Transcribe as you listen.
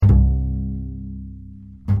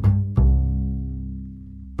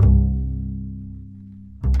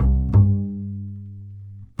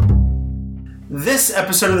This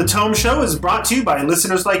episode of The Tome Show is brought to you by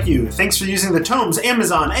listeners like you. Thanks for using the Tome's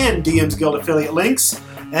Amazon and DM's Guild affiliate links,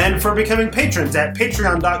 and for becoming patrons at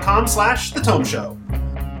patreon.com/The Tome Show.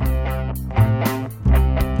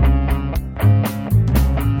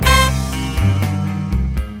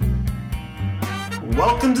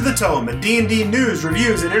 Welcome to The Tome, a D&D news,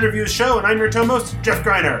 reviews, and interviews show, and I'm your Tome host, Jeff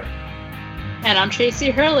Greiner. And I'm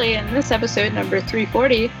Tracy Hurley, and this episode, number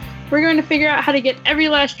 340, we're going to figure out how to get every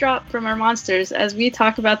last drop from our monsters as we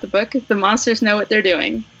talk about the book, The Monsters Know What They're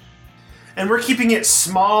Doing. And we're keeping it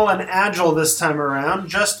small and agile this time around.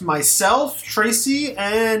 Just myself, Tracy,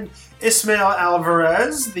 and Ismael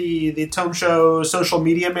Alvarez, the Tome Show social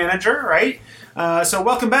media manager, right? So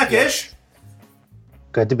welcome back, Ish.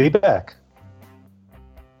 Good to be back.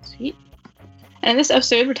 Sweet. And in this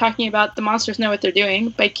episode, we're talking about The Monsters Know What They're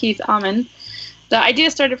Doing by Keith Ammann. The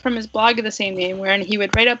idea started from his blog of the same name, wherein he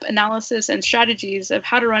would write up analysis and strategies of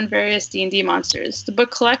how to run various D&D monsters. The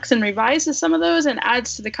book collects and revises some of those and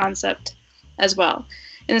adds to the concept as well.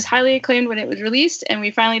 It was highly acclaimed when it was released, and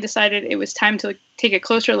we finally decided it was time to take a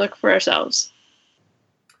closer look for ourselves.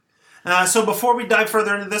 So before we dive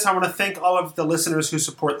further into this, I want to thank all of the listeners who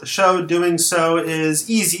support the show. Doing so is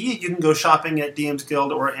easy. You can go shopping at DM's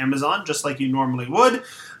Guild or Amazon, just like you normally would.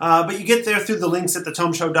 But you get there through the links at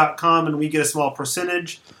thetomeshow.com, and we get a small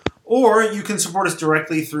percentage. Or you can support us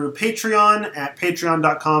directly through Patreon at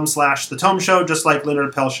patreon.com/thetomeshow, just like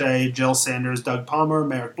Leonard Pelche, Jill Sanders, Doug Palmer,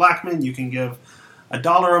 Merrick Blackman. You can give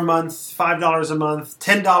 $1 a month, $5 a month,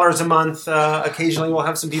 $10 a month. Occasionally we'll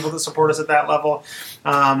have some people that support us at that level.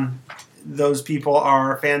 Those people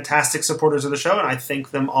are fantastic supporters of the show, and I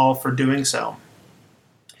thank them all for doing so.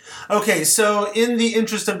 Okay, so in the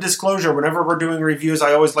interest of disclosure, whenever we're doing reviews,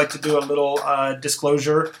 I always like to do a little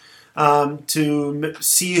disclosure to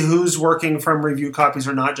see who's working from review copies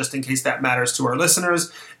or not, just in case that matters to our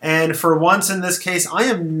listeners. And for once in this case,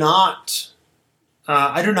 I do not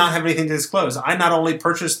have anything to disclose. I not only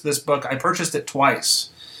purchased this book, I purchased it twice.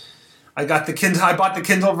 I bought the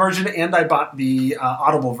Kindle version, and I bought the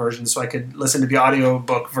Audible version so I could listen to the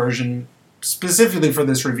audiobook version specifically for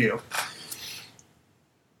this review.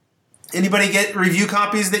 Anybody get review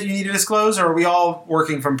copies that you need to disclose, or are we all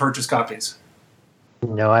working from purchase copies?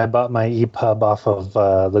 No, I bought my EPUB off of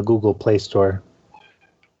the Google Play Store.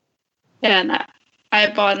 Yeah, and I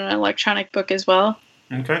bought an electronic book as well.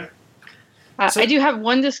 Okay. I do have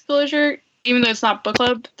one disclosure, even though it's not book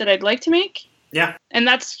club, that I'd like to make. Yeah. And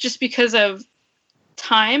that's just because of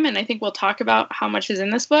time, and I think we'll talk about how much is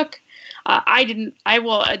in this book. I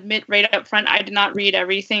will admit right up front, I did not read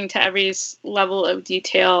everything to every level of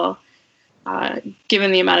detail,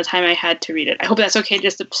 given the amount of time I had to read it. I hope that's okay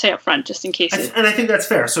just to say up front, just in case. And I think that's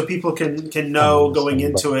fair, so people can know going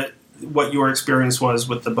into it what your experience was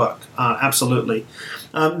with the book. Absolutely.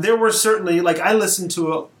 There were certainly, I listened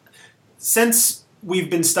to, since we've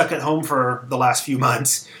been stuck at home for the last few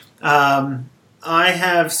months, I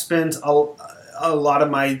have spent a lot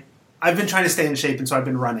of I've been trying to stay in shape, and so I've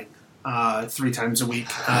been running 3 times a week,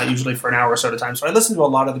 usually for an hour or so at a time. So I listen to a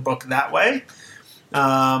lot of the book that way.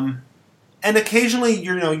 And occasionally,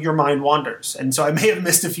 your mind wanders. And so I may have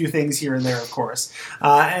missed a few things here and there, of course.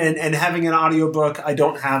 And having an audiobook, I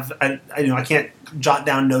can't jot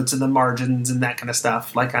down notes in the margins and that kind of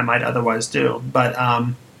stuff like I might otherwise do. But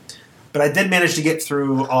I did manage to get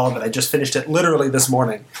through all of it. I just finished it literally this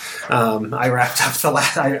morning. I wrapped up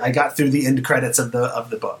I got through the end credits of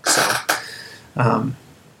the book.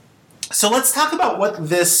 So let's talk about what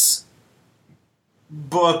this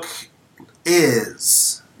book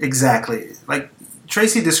is exactly. Like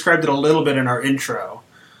Tracy described it a little bit in our intro.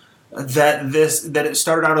 That it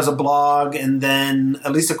started out as a blog, and then,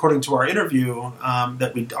 at least according to our interview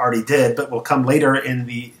that we already did, but will come later in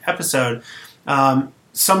the episode.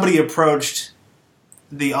 Somebody approached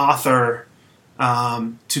the author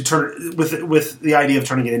to turn with the idea of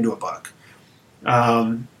turning it into a book,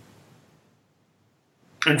 and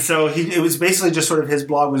so it was basically just sort of his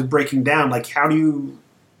blog was breaking down how do you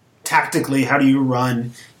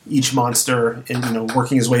run each monster and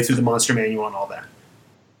working his way through the monster manual and all that.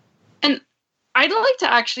 And I'd like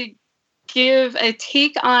to actually give a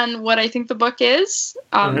take on what I think the book is.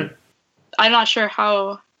 I'm not sure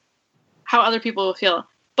how other people will feel.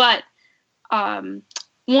 But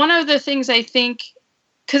one of the things I think,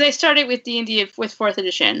 because I started with D&D with 4th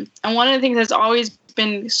edition, and one of the things that's always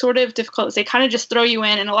been sort of difficult is they kind of just throw you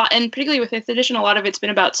in, and particularly with 5th edition, a lot of it's been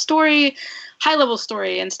about story, high-level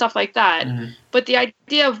story, and stuff like that. Mm-hmm. But the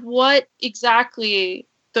idea of what exactly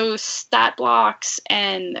those stat blocks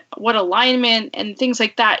and what alignment and things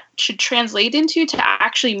like that should translate into to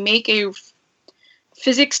actually make a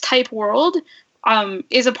physics-type world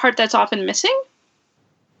is a part that's often missing.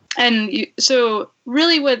 And so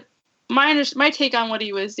really what my take on what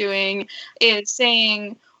he was doing is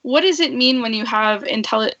saying, what does it mean when you have and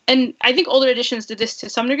I think older editions did this to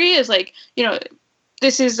some degree, is like,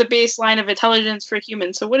 this is the baseline of intelligence for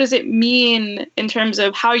humans. So what does it mean in terms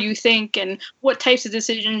of how you think and what types of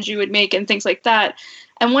decisions you would make and things like that?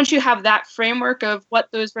 And once you have that framework of what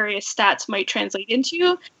those various stats might translate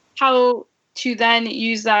into, how to then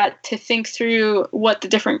use that to think through what the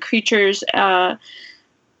different creatures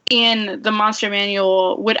in the monster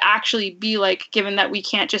manual would actually be like, given that we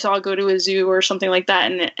can't just all go to a zoo or something like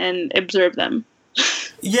that and observe them.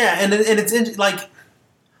 Yeah, and it's like,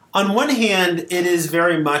 on one hand, it is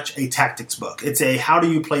very much a tactics book. It's a how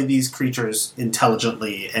do you play these creatures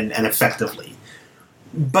intelligently and effectively.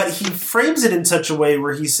 But he frames it in such a way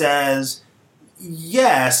where he says,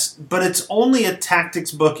 yes, but it's only a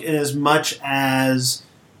tactics book in as much as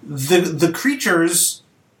the creatures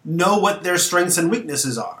know what their strengths and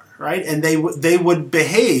weaknesses are, right? And they would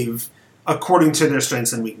behave according to their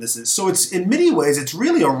strengths and weaknesses. So it's, in many ways, it's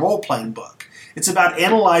really a role-playing book. It's about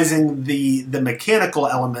analyzing the mechanical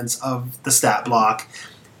elements of the stat block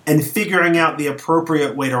and figuring out the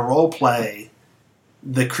appropriate way to role-play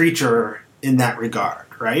the creature in that regard,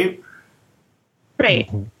 right? Right.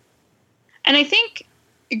 And I think,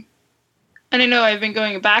 and I know I've been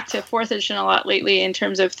going back to 4th edition a lot lately in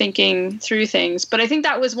terms of thinking through things, but I think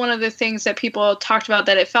that was one of the things that people talked about,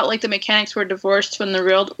 that it felt like the mechanics were divorced from the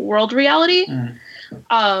real world reality.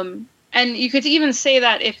 And you could even say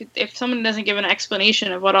that if someone doesn't give an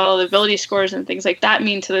explanation of what all the ability scores and things like that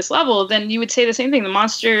mean to this level, then you would say the same thing. The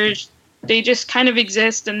monsters, they just kind of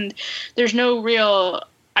exist, and there's no real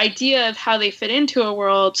idea of how they fit into a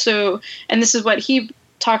world. So, and this is what he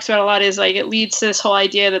talks about a lot, is like, it leads to this whole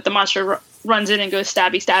idea that the monster runs in and goes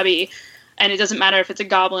stabby stabby, and it doesn't matter if it's a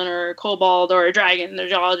goblin or a kobold or a dragon,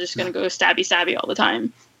 they're all just going to go stabby stabby all the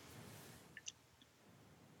time.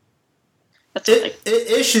 That's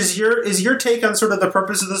Ish, is your take on sort of the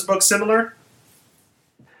purpose of this book similar?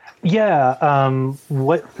 Yeah,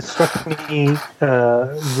 what struck me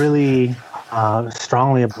really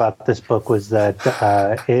strongly about this book was that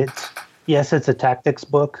it's a tactics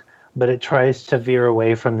book, but it tries to veer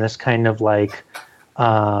away from this kind of like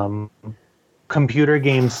computer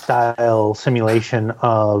game style simulation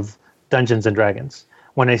of Dungeons and Dragons.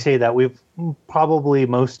 When I say that, we've probably,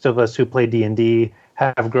 most of us who play D&D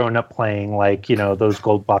have grown up playing like, those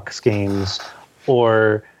gold box games,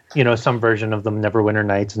 or, some version of them, Neverwinter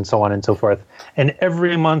Nights, and so on and so forth. And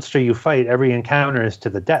every monster you fight, every encounter is to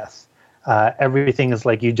the death. Everything is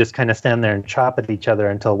like you just kind of stand there and chop at each other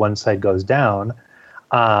until one side goes down.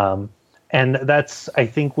 And that's, I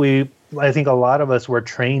think a lot of us were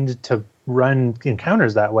trained to run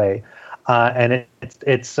encounters that way. And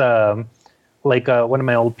it's like one of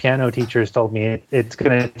my old piano teachers told me, it's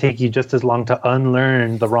going to take you just as long to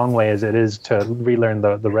unlearn the wrong way as it is to relearn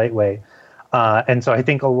the right way. And so I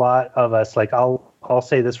think a lot of us, like I'll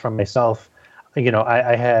say this from myself,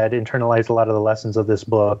 I had internalized a lot of the lessons of this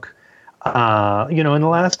book, in the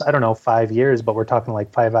last, 5 years, but we're talking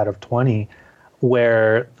like 5 out of 20,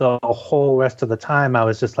 where the whole rest of the time I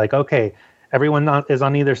was just like, okay, everyone is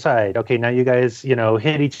on either side. Okay, now you guys,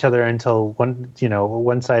 hit each other until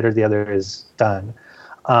one side or the other is done.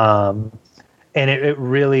 And it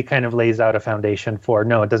really kind of lays out a foundation for,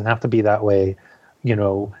 no, it doesn't have to be that way,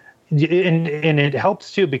 and it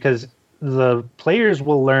helps too, because the players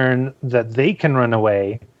will learn that they can run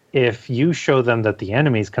away if you show them that the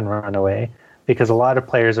enemies can run away. Because a lot of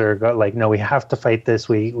players are like, no, we have to fight this.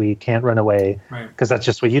 We can't run away, because that's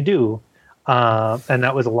just what you do. And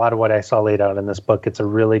that was a lot of what I saw laid out in this book. It's a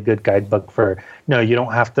really good guidebook for, no, you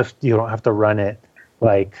don't have to run it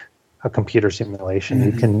like a computer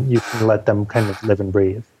simulation. Mm-hmm. You can let them kind of live and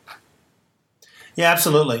breathe. Yeah,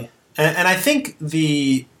 absolutely. And I think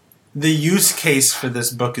the use case for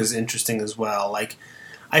this book is interesting as well. Like,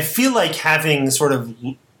 I feel like having sort of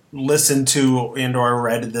listened to and or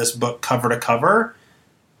read this book cover to cover,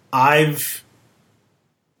 I've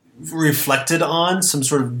reflected on some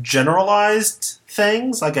sort of generalized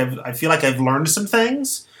things. Like I feel like I've learned some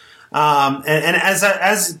things. And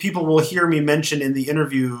as people will hear me mention in the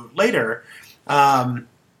interview later, I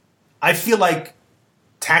feel like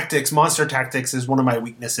monster tactics is one of my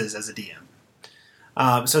weaknesses as a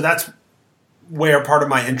DM. So that's where part of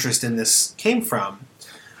my interest in this came from.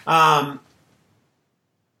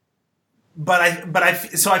 But I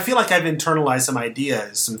feel like I've internalized some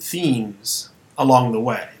ideas, some themes along the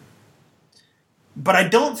way. But I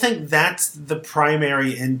don't think that's the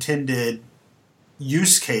primary intended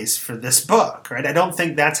use case for this book, right? I don't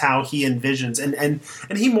think that's how he envisions, and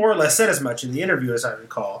he more or less said as much in the interview, as I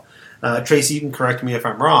recall. Tracy, you can correct me if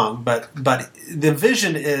I'm wrong, but the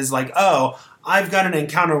vision is like, oh, I've got an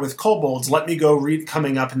encounter with kobolds. Let me go read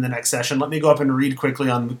coming up in the next session. Let me go up and read quickly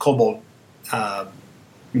on the kobold,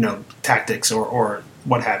 tactics or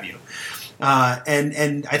what have you.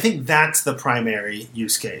 And I think that's the primary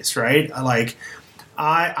use case, right? Like,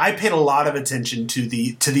 I paid a lot of attention to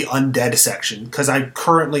the undead section because I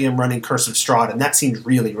currently am running Curse of Strahd, and that seems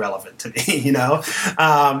really relevant to me,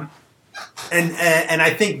 And I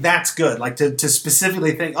think that's good, like to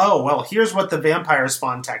specifically think, oh, well, here's what the vampire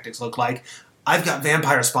spawn tactics look like. I've got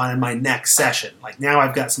vampire spawn in my next session. Like, now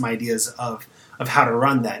I've got some ideas of how to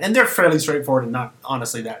run that. And they're fairly straightforward and not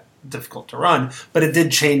honestly that difficult to run, but it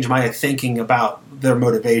did change my thinking about their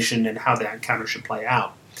motivation and how that encounter should play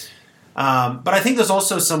out. But I think there's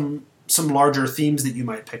also some larger themes that you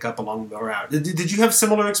might pick up along the route. Did you have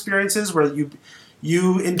similar experiences where you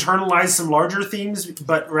internalize some larger themes,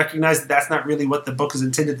 but recognize that that's not really what the book is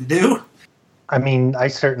intended to do? I mean, I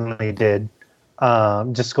certainly did.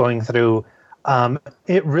 Just going through,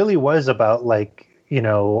 it really was about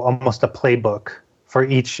almost a playbook for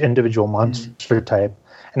each individual monster type.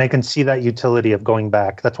 And I can see that utility of going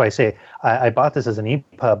back. That's why I say I bought this as an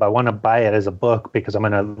EPUB. I want to buy it as a book because I'm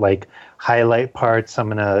going to highlight parts. I'm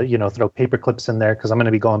going to throw paper clips in there because I'm going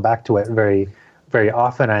to be going back to it very, very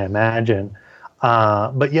often, I imagine.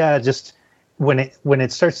 But yeah, just when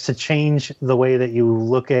it starts to change the way that you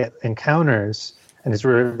look at encounters, and it's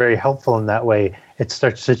very, very helpful in that way, it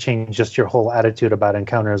starts to change just your whole attitude about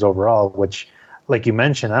encounters overall, which, like you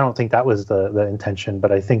mentioned, I don't think that was the intention,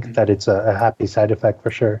 but I think that it's a happy side effect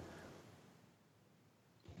for sure.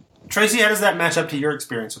 Tracy, how does that match up to your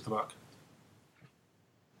experience with the book?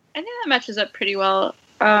 I think that matches up pretty well.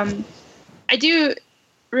 I do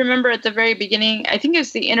remember at the very beginning, I think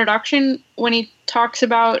it's the introduction, when he talks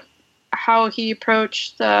about how he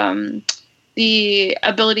approached the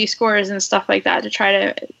ability scores and stuff like that to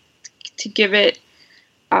try to give it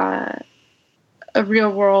a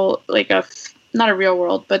real world, not a real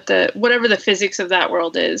world, but whatever the physics of that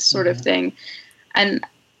world is, sort of thing. And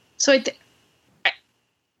so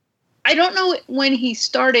I don't know when he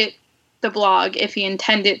started the blog if he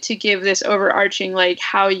intended to give this overarching,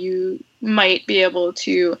 how you might be able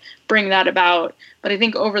to bring that about. But I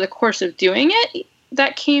think over the course of doing it,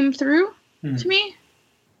 that came through to me.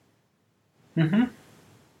 Mm-hmm.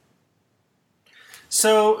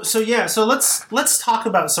 So let's talk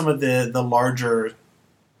about some of the larger,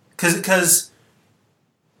 because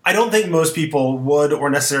I don't think most people would or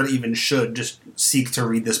necessarily even should just seek to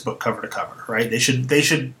read this book cover to cover, right? They should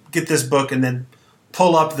get this book and then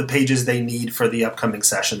pull up the pages they need for the upcoming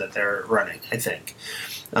session that they're running, I think.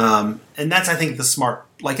 And that's, I think, the smart,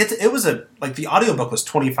 it was the audiobook was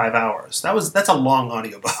 25 hours. That's a long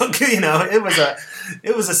audiobook,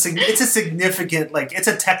 it's a significant, it's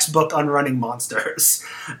a textbook on running monsters.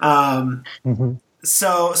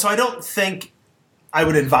 So I don't think I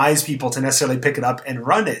would advise people to necessarily pick it up and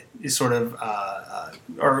run it sort of,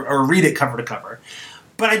 or read it cover to cover.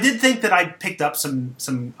 But I did think that I picked up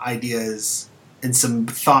some ideas and some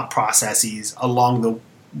thought processes along the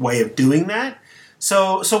way of doing that.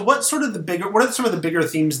 So what are some of the bigger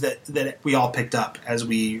themes that we all picked up as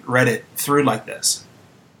we read it through like this?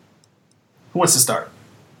 Who wants to start?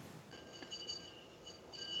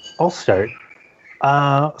 I'll start.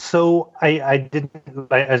 So I didn't,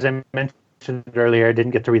 as I mentioned earlier, I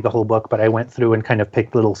didn't get to read the whole book, but I went through and kind of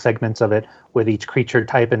picked little segments of it with each creature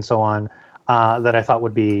type and so on that I thought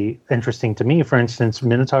would be interesting to me. For instance,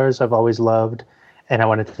 Minotaurs I've always loved, and I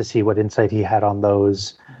wanted to see what insight he had on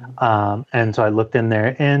those. And so I looked in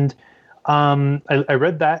there, and I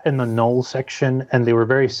read that in the Gnoll section, and they were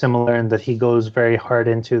very similar in that he goes very hard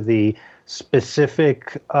into the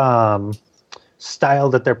specific style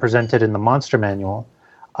that they're presented in the monster manual.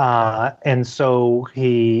 And so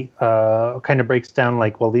he kind of breaks down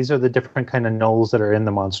these are the different kind of gnolls that are in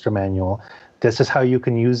the monster manual. This is how you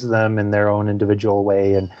can use them in their own individual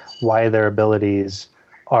way and why their abilities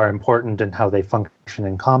are important and how they function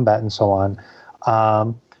in combat and so on.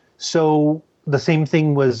 So the same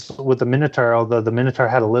thing was with the Minotaur, although the Minotaur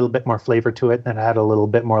had a little bit more flavor to it and it had a little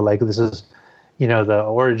bit more this is, the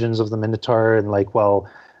origins of the Minotaur and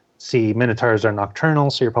Minotaurs are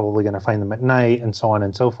nocturnal, so you're probably going to find them at night and so on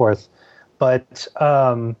and so forth. But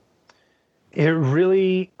it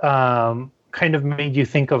really kind of made you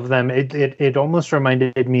think of them. It almost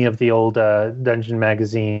reminded me of the old Dragon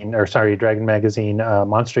Magazine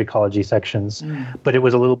Monster Ecology sections, but it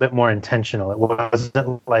was a little bit more intentional. It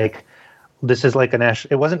wasn't this is like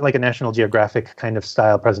it wasn't like a National Geographic kind of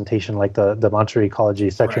style presentation like the monster ecology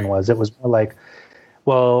section was. It was more like,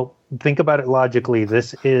 well, think about it logically.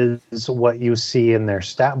 This is what you see in their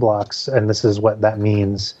stat blocks, and this is what that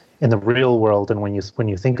means in the real world. And when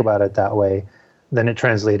you think about it that way, then it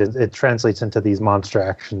translates into these monster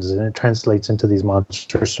actions, and it translates into these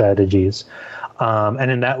monster strategies.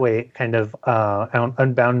 And in that way, it kind of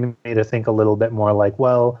unbound me to think a little bit more like,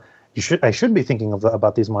 well, I should be thinking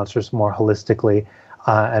about these monsters more holistically,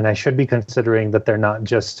 and I should be considering that they're not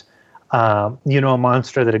just a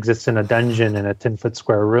monster that exists in a dungeon in a 10-foot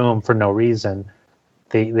square room for no reason.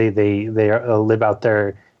 They live out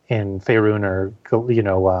there in Faerun or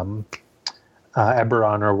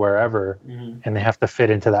Eberron or wherever, and they have to fit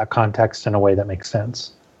into that context in a way that makes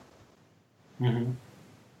sense. Mm-hmm.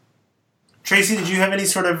 Tracy, did you have any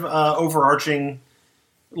sort of overarching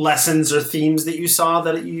lessons or themes that you saw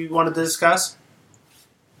that you wanted to discuss?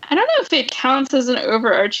 I don't know if it counts as an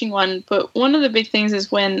overarching one, but one of the big things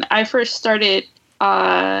is when I first started,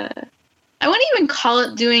 I wouldn't even call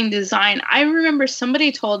it doing design. I remember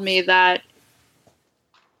somebody told me that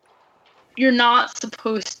you're not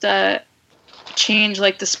supposed to change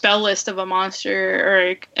like the spell list of a monster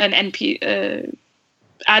or an NP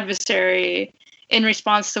adversary in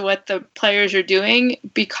response to what the players are doing,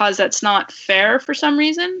 because that's not fair for some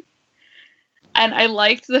reason. And I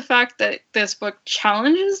liked the fact that this book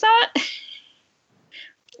challenges that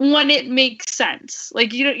when it makes sense.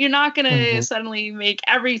 Like, you're not going to suddenly make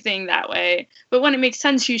everything that way, but when it makes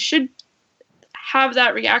sense, you should have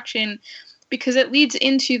that reaction because it leads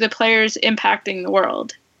into the players impacting the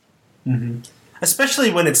world. Mm-hmm.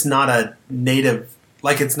 Especially when it's not a native,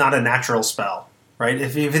 like it's not a natural spell, right?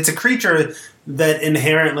 If it's a creature that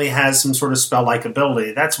inherently has some sort of spell-like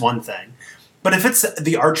ability, that's one thing. But if it's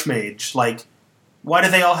the Archmage, like, why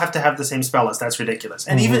do they all have to have the same spell list? That's ridiculous.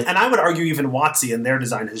 And and I would argue even WotC in their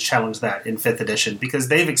design has challenged that in 5th edition, because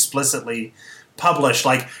they've explicitly published,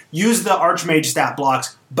 like, use the Archmage stat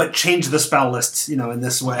blocks, but change the spell lists, in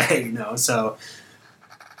this way, So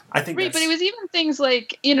I think but it was even things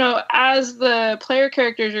like, as the player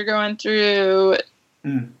characters are going through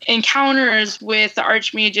encounters with the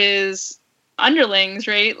Archmage's underlings,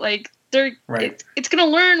 right? Like, it's going to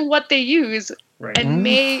learn what they use and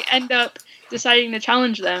may end up deciding to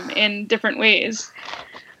challenge them in different ways.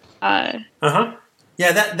 Yeah,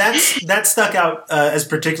 that stuck out as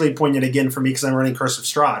particularly poignant again for me because I'm running Curse of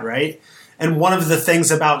Strahd, right? And one of the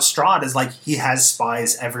things about Strahd is, like, he has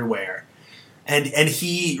spies everywhere. And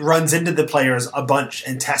he runs into the players a bunch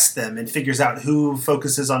and tests them and figures out who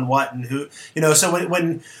focuses on what and who, So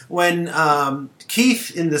when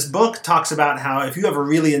Keith in this book talks about how if you have a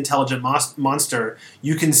really intelligent monster,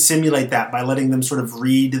 you can simulate that by letting them sort of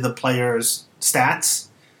read the player's stats,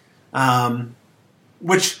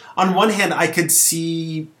 which on one hand I could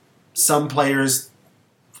see some players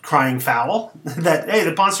crying foul that, hey,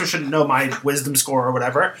 the monster shouldn't know my wisdom score or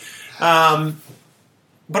whatever.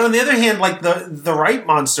 But on the other hand, like, the right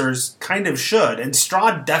monsters kind of should, and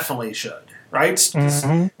Strahd definitely should, right?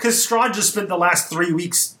 Because Strahd just spent the last 3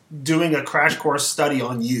 weeks doing a crash course study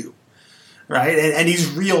on you, right? And he's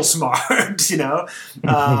real smart,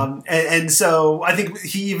 and so I think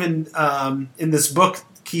he even, in this book,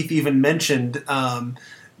 Keith even mentioned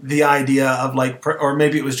the idea of, like, or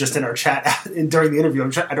maybe it was just in our chat during the interview,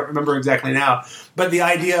 I don't remember exactly now, but the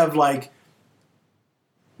idea of, like,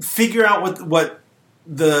 figure out what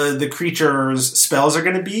the creature's spells are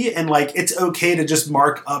going to be, and, like, it's okay to just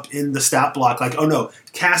mark up in the stat block, like, oh no,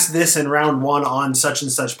 cast this in round 1 on such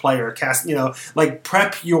and such player, like,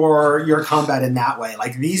 prep your combat in that way,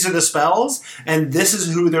 like, these are the spells and this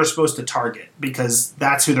is who they're supposed to target because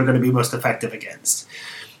that's who they're going to be most effective against.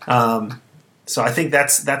 So I think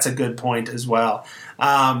that's a good point as well.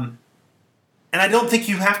 And I don't think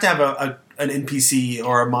you have to have an NPC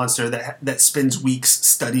or a monster that spends weeks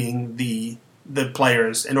studying the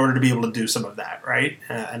players in order to be able to do some of that, right?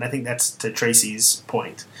 And I think that's to Tracy's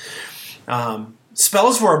point.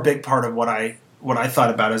 Spells were a big part of what I thought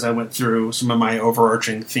about as I went through some of my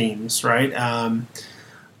overarching themes, right?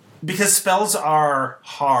 Because spells are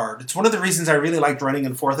hard. It's one of the reasons I really liked running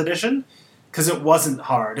in 4th edition, because it wasn't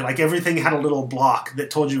hard. Like, everything had a little block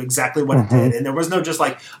that told you exactly what it did, and there was no just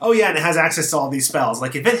like, oh yeah, and it has access to all these spells.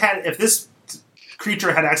 Like, if this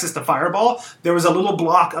creature had access to Fireball, there was a little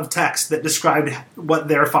block of text that described what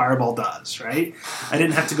their Fireball does, right? I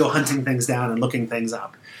didn't have to go hunting things down and looking things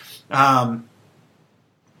up. And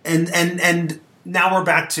now we're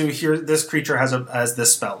back to here, this creature has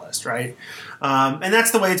this spell list, right? And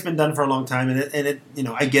that's the way it's been done for a long time, and it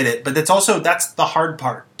I get it, but that's the hard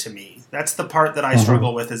part to me. That's the part that I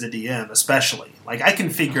struggle with as a DM, especially. Like, I can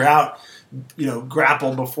figure out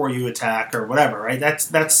grapple before you attack or whatever, right?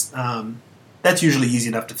 That's usually easy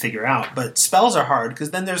enough to figure out. But spells are hard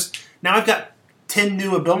because then now I've got 10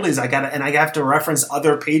 new abilities I have to reference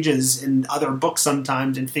other pages in other books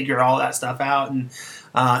sometimes and figure all that stuff out, and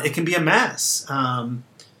it can be a mess.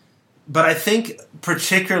 But I think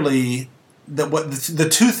particularly the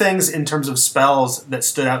two things in terms of spells that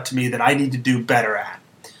stood out to me that I need to do better at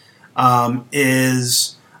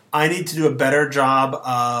is I need to do a better job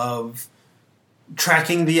of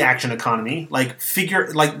tracking the action economy,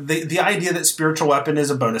 the idea that spiritual weapon is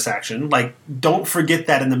a bonus action. Like, don't forget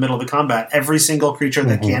that in the middle of the combat, every single creature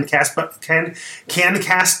that can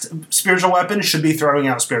cast spiritual weapon should be throwing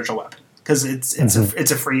out spiritual weapon because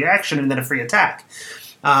it's a free action and then a free attack.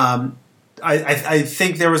 I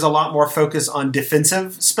think there was a lot more focus on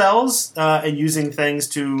defensive spells and using things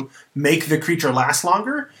to make the creature last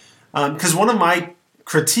longer. Because one of my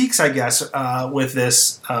critiques, I guess, with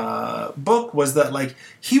this book was that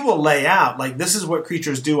he will lay out this is what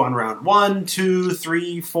creatures do on round 1, 2,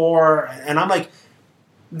 3, 4, and I'm like,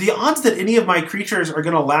 the odds that any of my creatures are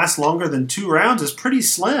going to last longer than 2 rounds is pretty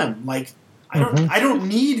slim. I don't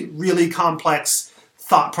need really complex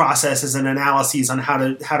thought processes and analyses on how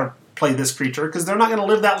to play this creature because they're not going to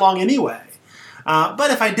live that long anyway.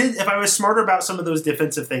 But if I was smarter about some of those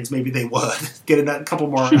defensive things, maybe they would get a couple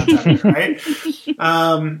more rounds out of it, right?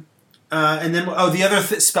 And then the other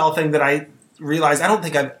spell thing that I realized I don't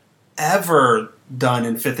think I've ever done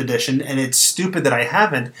in 5th edition, and it's stupid that I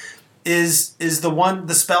haven't, is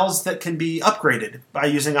the spells that can be upgraded by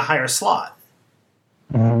using a higher slot.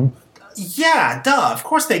 Mm-hmm. Yeah, duh, of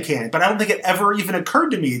course they can, but I don't think it ever even occurred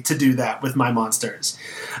to me to do that with my monsters.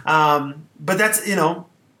 But that's,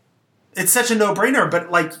 it's such a no-brainer,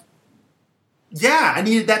 but I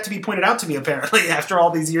needed that to be pointed out to me apparently after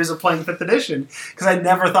all these years of playing 5th edition because I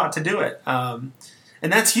never thought to do it. And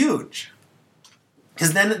that's huge.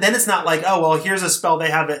 Because then it's not here's a spell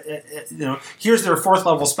they have, here's their 4th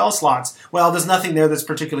level spell slots. Well, there's nothing there that's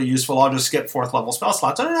particularly useful. I'll just skip 4th level spell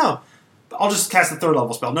slots. I don't know. I'll just cast a 3rd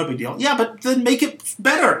level spell. No big deal. Yeah, but then make it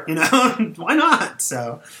better, Why not?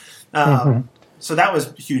 So... So that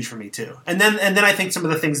was huge for me too, and then I think some of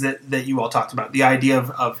the things that you all talked about, the idea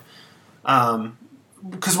of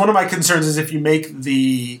because one of my concerns is if you make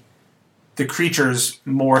the creatures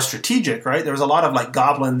more strategic, right? There was a lot of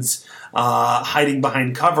goblins hiding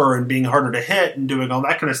behind cover and being harder to hit and doing all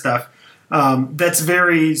that kind of stuff. That's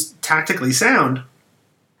very tactically sound,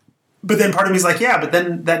 but then part of me is but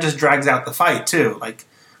then that just drags out the fight too.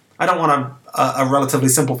 I don't want a relatively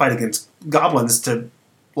simple fight against goblins to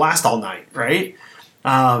last all night, right?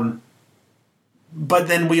 But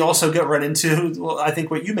then we also get run into, I think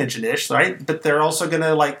what you mentioned, Ish, right? But they're also going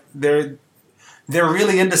to they're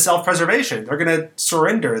really into self-preservation. They're going to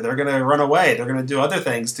surrender. They're going to run away. They're going to do other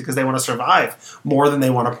things because they want to survive more than they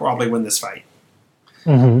want to probably win this fight.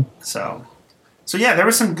 Mm-hmm. So yeah, there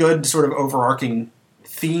were some good sort of overarching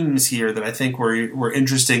themes here that I think were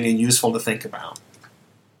interesting and useful to think about.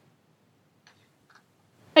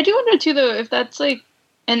 I do wonder too, though, if that's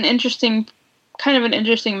an interesting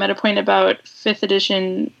meta point about 5th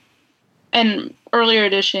edition and earlier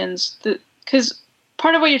editions, because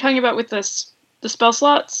part of what you're talking about with the spell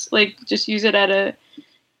slots, just use it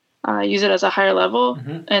use it as a higher level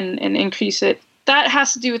and increase it. That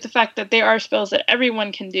has to do with the fact that they are spells that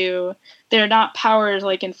everyone can do. They're not powers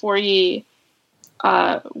like in 4E,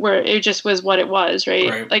 where it just was what it was,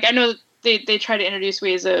 right? I know they try to introduce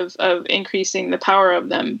ways of increasing the power of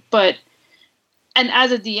them, and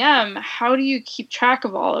as a DM, how do you keep track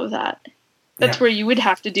of all of that? That's where you would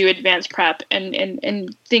have to do advanced prep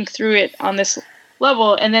and think through it on this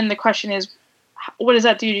level. And then the question is, what does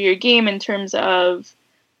that do to your game in terms of,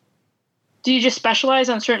 do you just specialize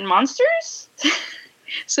on certain monsters?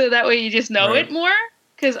 So that way you just know it more?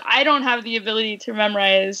 Because I don't have the ability to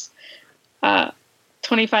memorize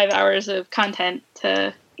 25 hours of content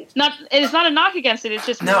to... It's not a knock against it. It's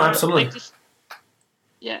just... No, absolutely.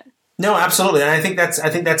 Yeah. No, absolutely, and I think that's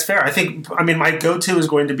fair. I mean, my go-to is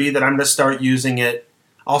going to be that I'm going to start using it.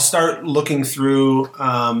 I'll start looking through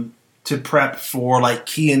to prep for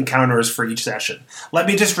key encounters for each session. Let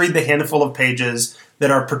me just read the handful of pages that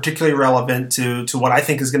are particularly relevant to what I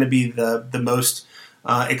think is going to be the most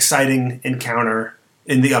exciting encounter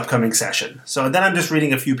in the upcoming session. So then I'm just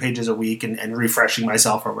reading a few pages a week and refreshing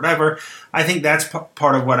myself or whatever. I think that's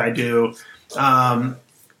part of what I do.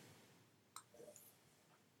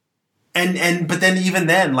 But then even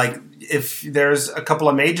then, if there's a couple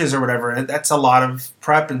of mages or whatever, that's a lot of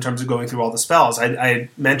prep in terms of going through all the spells. I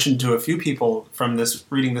mentioned to a few people from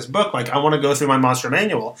reading this book, I want to go through my monster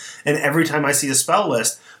manual, and every time I see a spell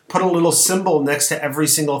list, put a little symbol next to every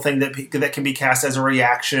single thing that can be cast as a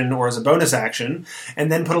reaction or as a bonus action,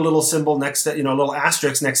 and then put a little symbol next to, a little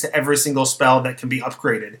asterisk next to every single spell that can be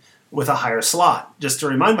upgraded with a higher slot, just to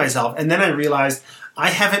remind myself. And then I realized I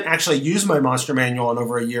haven't actually used my monster manual in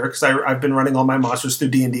over a year because I've been running all my monsters through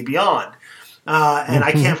D&D Beyond. And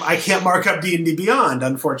I can't mark up D&D Beyond,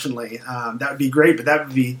 unfortunately. That would be great, but that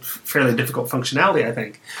would be fairly difficult functionality, I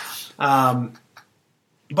think.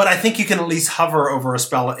 But I think you can at least hover over a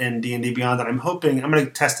spell in D&D Beyond, and I'm going to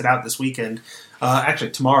test it out this weekend. Actually,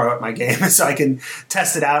 tomorrow at my game, so I can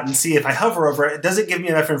test it out and see if I hover over it. Does it give me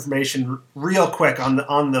enough information real quick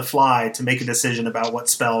on the fly to make a decision about what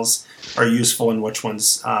spells are useful and which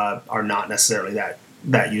ones are not necessarily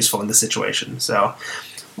that useful in the situation? So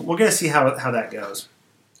we're going to see how that goes.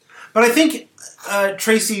 But I think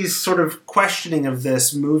Tracy's sort of questioning of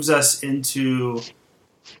this moves us into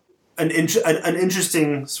an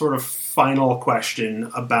interesting sort of final question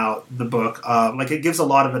about the book. It gives a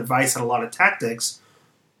lot of advice and a lot of tactics,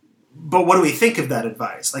 but what do we think of that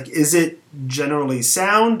advice? Is it generally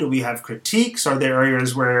sound? Do we have critiques? Are there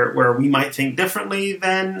areas where we might think differently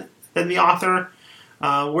than the author?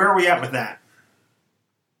 Where are we at with that?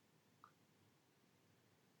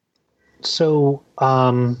 So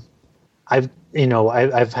I've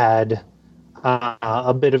had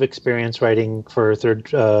a bit of experience writing for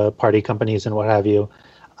third-party companies and what have you,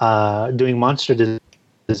 doing monster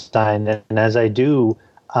design. And as I do,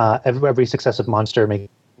 every successive monster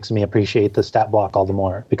makes me appreciate the stat block all the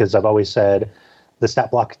more, because I've always said the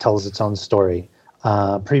stat block tells its own story.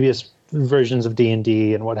 Previous versions of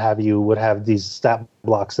D&D and what have you would have these stat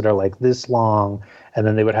blocks that are like this long, and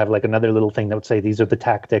then they would have another little thing that would say these are the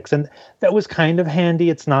tactics, and that was kind of handy.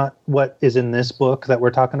 It's not what is in this book that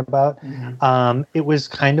we're talking about. Mm-hmm. It was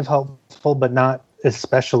kind of helpful, but not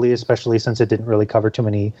especially since it didn't really cover too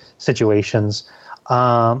many situations.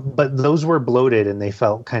 But those were bloated, and they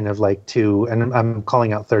felt kind of and I'm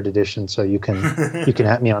calling out 3rd edition, so you can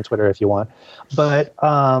at me on Twitter if you want. But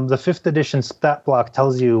the 5th edition stat block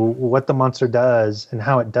tells you what the monster does and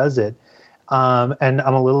how it does it. And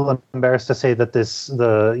I'm a little embarrassed to say that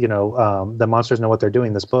the monsters know what they're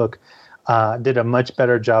doing. This book did a much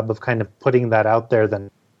better job of kind of putting that out there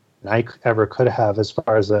than I ever could have, as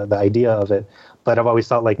far as the idea of it. But I've always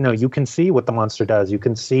thought no, you can see what the monster does. You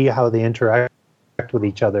can see how they interact with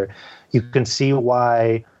each other. You can see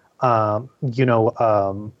why,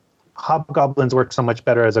 hobgoblins work so much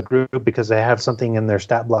better as a group because they have something in their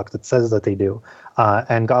stat block that says that they do.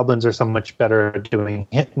 And goblins are so much better at doing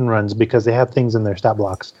hit and runs because they have things in their stat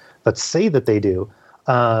blocks that say that they do.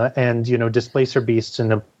 And displacer beasts and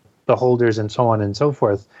the beholders and so on and so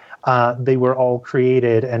forth. They were all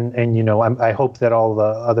created, and I hope that all the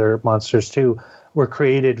other monsters too were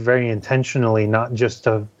created very intentionally, not just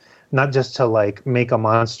to make a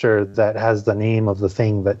monster that has the name of the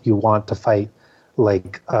thing that you want to fight, an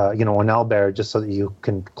owlbear, just so that you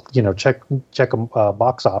can check a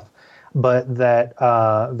box off, but that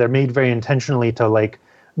they're made very intentionally to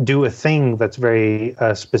do a thing that's very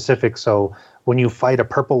specific. So when you fight a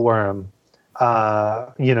purple worm,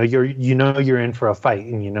 you're in for a fight,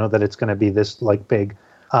 and you know that it's going to be this big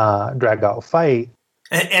drag out fight,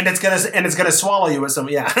 and it's gonna swallow you with some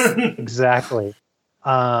exactly.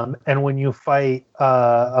 And when you fight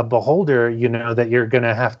a beholder, you know that you're going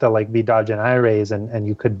to have to be dodging eye rays, and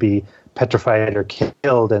you could be petrified or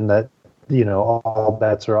killed, and that all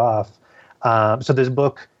bets are off. So this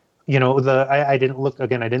book, I didn't look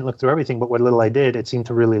through everything, but what little I did, it seemed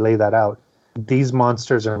to really lay that out. These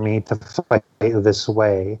monsters are made to fight this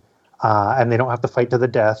way, and they don't have to fight to the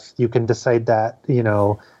death. You can decide that,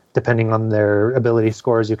 depending on their ability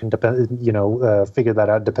scores. You can figure that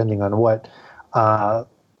out depending on what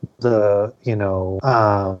the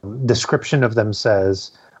description of them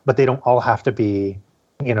says, but they don't all have to be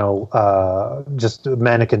just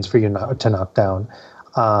mannequins for you to knock down.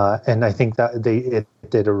 And I think that it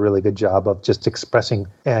did a really good job of just expressing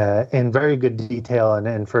in very good detail,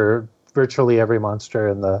 and for virtually every monster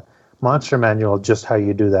in the monster manual, just how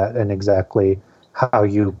you do that and exactly how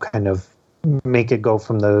you kind of make it go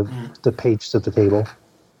from the page to the table.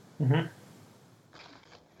 Mm-hmm.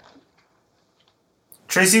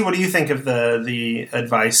 Tracy, what do you think of the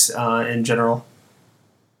advice in general?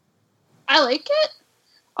 I like it.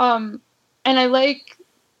 And I like,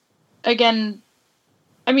 again,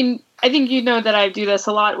 I mean, I think that I do this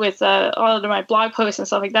a lot with a lot of my blog posts and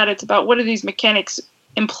stuff like that. It's about what do these mechanics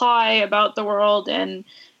imply about the world and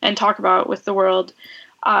talk about with the world.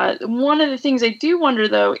 One of the things I do wonder,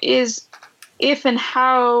 though, is if and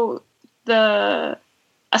how the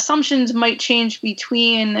assumptions might change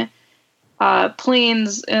between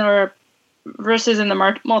planes or versus in the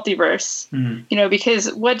multiverse. You know,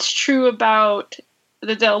 because what's true about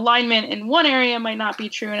the alignment in one area might not be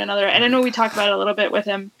true in another. And I know we talked about it a little bit with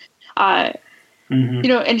him, you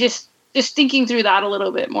know, and just thinking through that a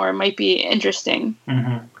little bit more might be interesting.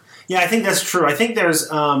 Yeah, I think that's true. I think there's,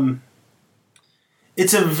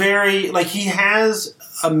 it's a very, like, he has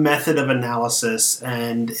a method of analysis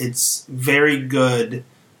and it's very good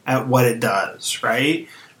at what it does, right?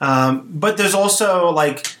 But there's also,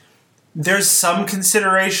 like, there's some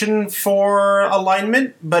consideration for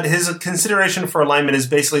alignment, but his consideration for alignment is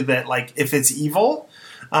basically that, like, if it's evil,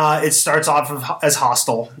 it starts off as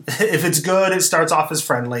hostile. If it's good, it starts off as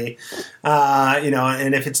friendly. You know,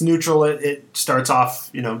 and if it's neutral, it starts off,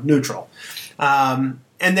 you know, neutral.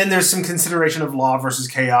 And then there's some consideration of law versus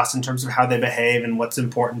chaos in terms of how they behave and what's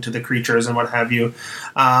important to the creatures and what have you.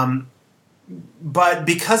 But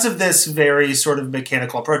because of this very sort of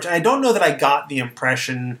mechanical approach, and I don't know that I got the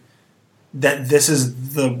impression that this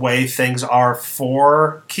is the way things are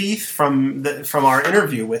for Keith from our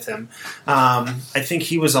interview with him. I think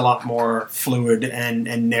he was a lot more fluid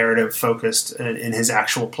and narrative focused in his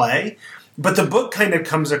actual play. But the book kind of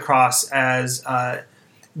comes across as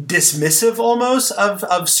dismissive almost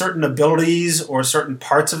of certain abilities or certain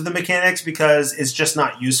parts of the mechanics because it's just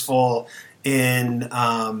not useful in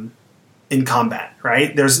combat,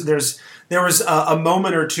 right? There was a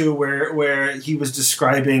moment or two where he was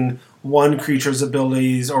describing one creature's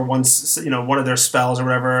abilities or one of their spells or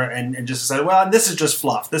whatever, and just said, well, this is just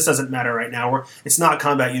fluff. This doesn't matter right now. It's not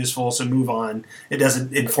combat useful, so move on. It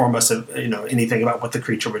doesn't inform us of anything about what the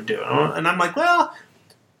creature would do. And I'm like, well,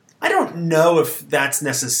 I don't know if that's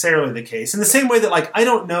necessarily the case. In the same way that, like, I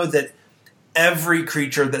don't know that every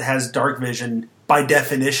creature that has dark vision by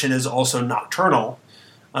definition is also nocturnal.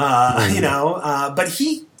 But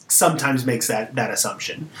he sometimes makes that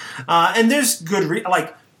assumption. And there's good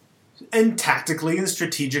and tactically and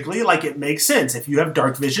strategically, like, it makes sense. If you have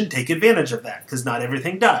dark vision, take advantage of that, because not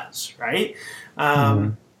everything does, right?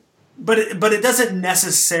 But it doesn't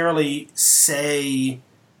necessarily say...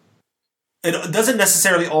 It doesn't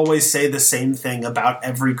necessarily always say the same thing about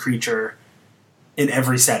every creature in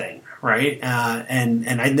every setting, right?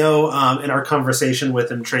 And I know in our conversation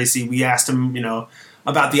with him, Tracy, we asked him,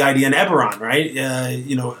 about the idea in Eberron, right?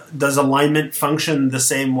 Does alignment function the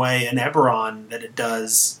same way in Eberron that it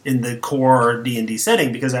does in the core D&D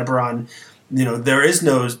setting? Because Eberron, there is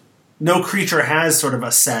no creature has sort of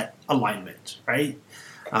a set alignment, right?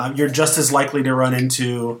 You're just as likely to run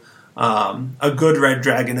into a good red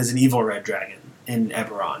dragon as an evil red dragon in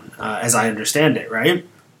Eberron, as I understand it, right?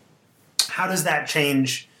 How does that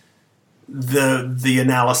change the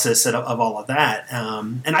analysis of all of that?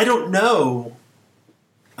 And I don't know.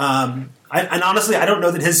 And honestly, I don't know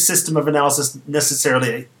that his system of analysis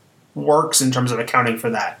necessarily works in terms of accounting for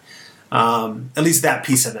that. At least that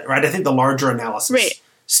piece of it, right? I think the larger analysis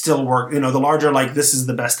still work. The larger, like, this is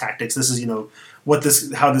the best tactics. This is,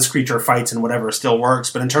 how this creature fights and whatever still works.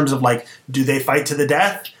 But in terms of, like, do they fight to the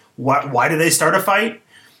death? Why do they start a fight?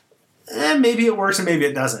 Maybe it works and maybe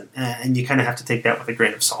it doesn't. And you kind of have to take that with a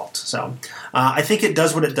grain of salt. So I think it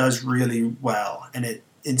does what it does really well. And it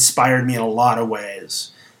inspired me in a lot of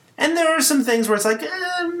ways. And there are some things where it's like,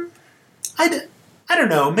 I don't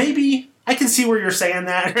know, maybe I can see where you're saying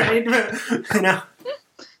that, right?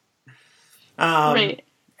 Right.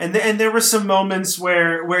 And there were some moments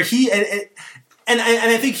where he and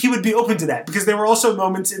I think he would be open to that, because there were also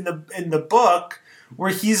moments in the book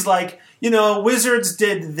where he's like, wizards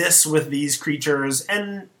did this with these creatures,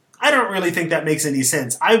 and I don't really think that makes any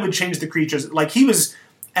sense. I would change the creatures. Like, he was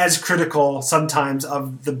as critical sometimes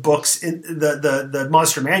of the books in the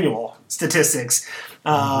monster manual statistics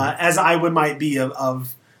as I might be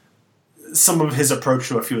of some of his approach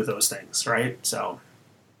to a few of those things, right? So,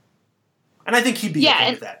 and I think he'd be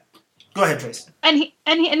okay with that. Go ahead, Trace. And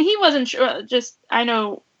he wasn't sure. Just, I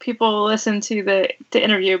know people listen to the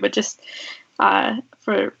interview, but just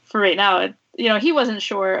for right now, he wasn't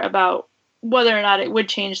sure about whether or not it would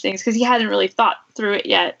change things, because he hadn't really thought through it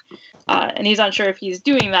yet. And he's unsure if he's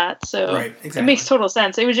doing that. So right, exactly. It makes total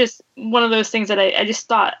sense. It was just one of those things that I just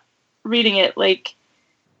thought, reading it, like,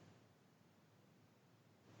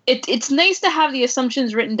 it's nice to have the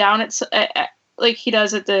assumptions written down. It's like he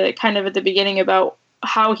does at the beginning about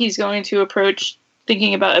how he's going to approach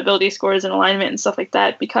thinking about ability scores and alignment and stuff like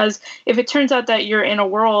that. Because if it turns out that you're in a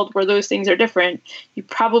world where those things are different, you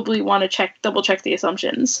probably want to double check the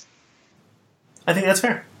assumptions. I think that's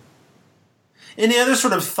fair. Any other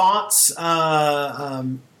sort of thoughts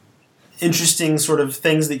interesting sort of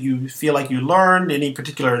things that you feel like you learned? Any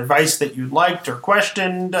particular advice that you liked or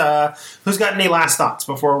questioned? Who's got any last thoughts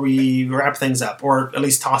before we wrap things up, or at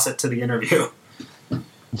least toss it to the interview?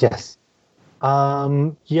 Yes.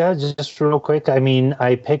 Yeah, just real quick. I mean,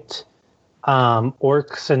 I picked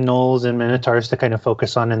orcs and gnolls and minotaurs to kind of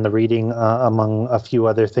focus on in the reading, among a few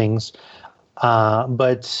other things.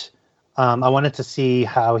 But I wanted to see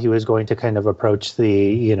how he was going to kind of approach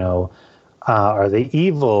the, are they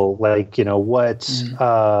evil? Like, what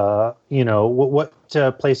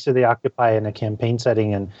place do they occupy in a campaign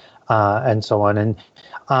setting, and so on. And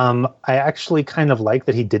I actually kind of like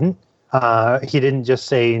that he didn't. He didn't just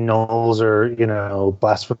say gnolls are,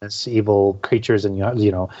 blasphemous, evil creatures, and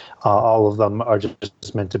all of them are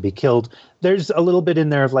just meant to be killed. There's a little bit in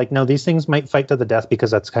there of like, no, these things might fight to the death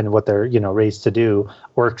because that's kind of what they're raised to do.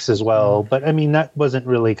 Orcs as well, but I mean that wasn't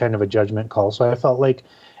really kind of a judgment call. So I felt like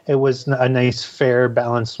it was a nice, fair,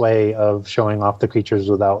 balanced way of showing off the creatures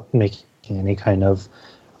without making any kind of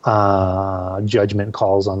judgment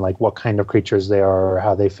calls on like what kind of creatures they are or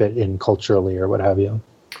how they fit in culturally or what have you.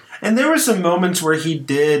 And there were some moments where he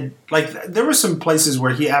did, like, there were some places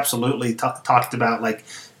where he absolutely talked about, like,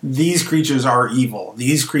 these creatures are evil.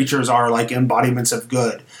 These creatures are, like, embodiments of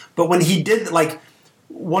good. But when he did, like,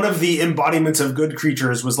 one of the embodiments of good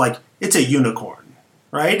creatures was, like, it's a unicorn,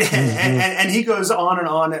 right? Mm-hmm. And he goes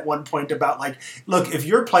on at one point about, like, look, if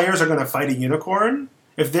your players are going to fight a unicorn,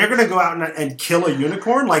 if they're going to go out and kill a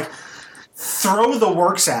unicorn, like, throw the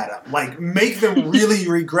works at them. Like, make them really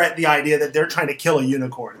regret the idea that they're trying to kill a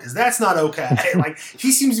unicorn, because that's not okay. Like,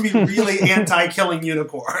 he seems to be really anti-killing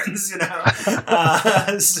unicorns, But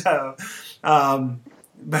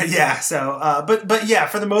yeah,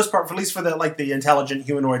 for the most part, at least for the intelligent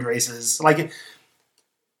humanoid races, like,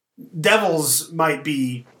 devils might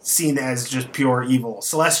be seen as just pure evil.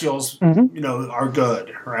 Celestials, are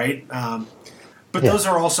good, right? But those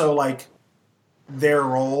are also like their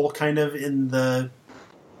role kind of in the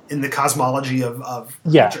cosmology of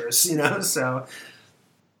creatures, so.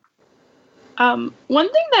 One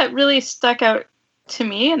thing that really stuck out to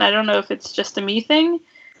me, and I don't know if it's just a me thing,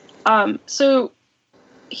 so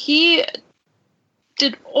he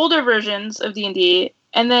did older versions of D&D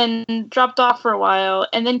and then dropped off for a while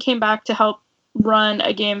and then came back to help run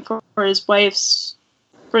a game for his wife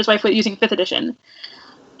using 5th edition.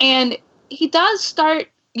 And he does start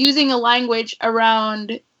using a language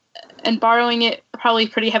around, and borrowing it probably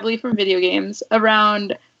pretty heavily from video games,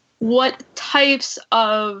 around what types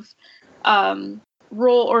of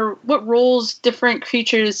role or what roles different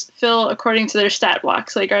creatures fill according to their stat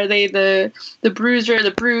blocks. Like, are they the bruiser,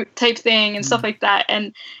 the brute type thing, and stuff like that.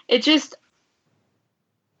 And it just,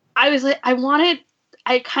 I was like, I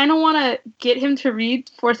kind of want to get him to read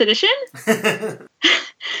 4th edition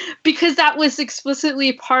because that was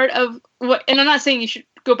explicitly part of what, and I'm not saying you should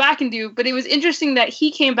go back and do, but it was interesting that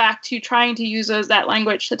he came back to trying to use that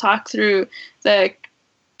language to talk through the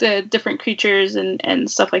different creatures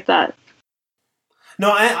and stuff like that.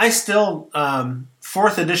 No, I still,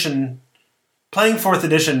 4th edition, playing 4th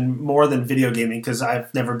edition more than video gaming, because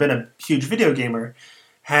I've never been a huge video gamer,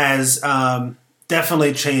 has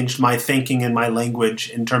definitely changed my thinking and my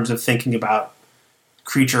language in terms of thinking about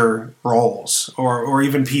creature roles or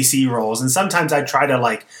even PC roles. And sometimes I try to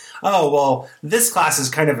like, oh, well, this class is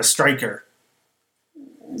kind of a striker.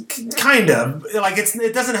 Kind of. Like,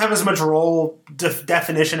 it doesn't have as much role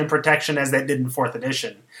definition and protection as that did in 4th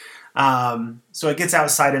edition. So it gets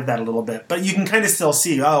outside of that a little bit. But you can kind of still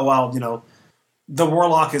see, oh, well, the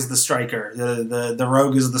warlock is the striker. The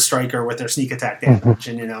rogue is the striker with their sneak attack damage.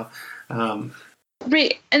 And,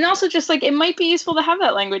 Right. And also just like, it might be useful to have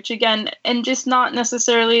that language again and just not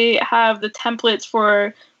necessarily have the templates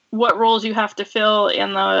for what roles you have to fill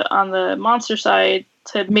on the monster side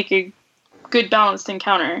to make a good balanced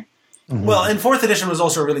encounter. Mm-hmm. Well, and 4th edition was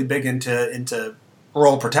also really big into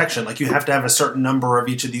role protection. Like, you have to have a certain number of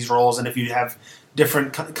each of these roles, and if you have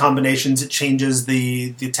different combinations, it changes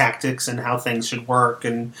the tactics and how things should work,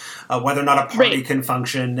 and whether or not a party can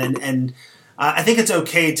function. And I think it's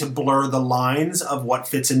okay to blur the lines of what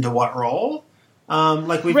fits into what role,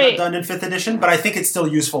 like we've done in 5th edition, but I think it's still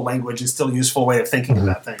useful language and still a useful way of thinking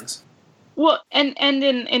about things. Well, and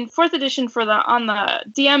in 4th edition on the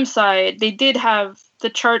DM side, they did have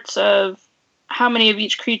the charts of how many of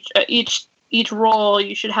each creature, each role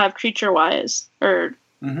you should have creature-wise.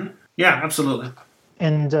 Yeah, absolutely.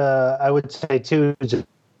 And I would say, too,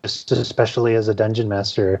 just especially as a dungeon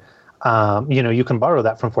master, you can borrow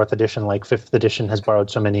that from 4th edition. Like 5th edition has borrowed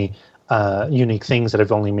so many unique things that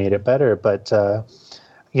have only made it better. But,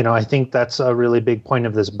 I think that's a really big point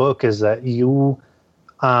of this book, is that you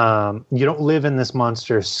You don't live in this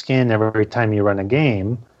monster's skin every time you run a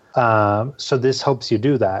game. So this helps you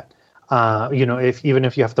do that. Even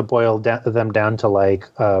if you have to boil them down to like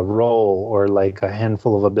a roll or like a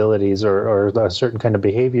handful of abilities or a certain kind of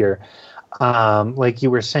behavior, like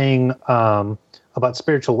you were saying about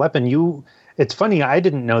spiritual weapon, it's funny, I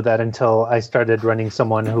didn't know that until I started running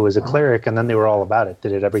someone who was a cleric, and then they were all about it,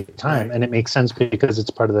 did it every time, and it makes sense because it's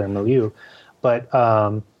part of their milieu. But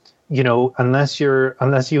unless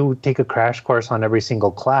you take a crash course on every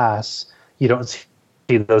single class, you don't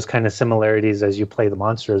see those kind of similarities as you play the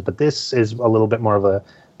monsters. But this is a little bit more of a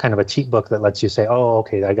kind of a cheat book that lets you say, oh,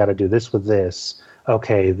 okay, I got to do this with this.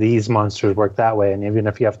 Okay, these monsters work that way, and even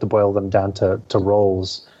if you have to boil them down to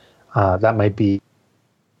rolls, that might be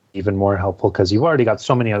even more helpful because you've already got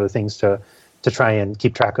so many other things to try and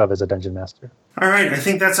keep track of as a dungeon master. All right, I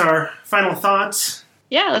think that's our final thoughts.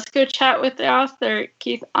 Yeah, let's go chat with the author,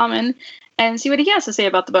 Keith Ammann, and see what he has to say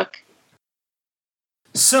about the book.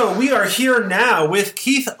 So we are here now with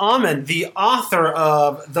Keith Ammann, the author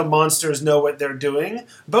of The Monsters Know What They're Doing,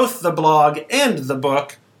 both the blog and the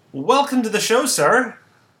book. Welcome to the show, sir.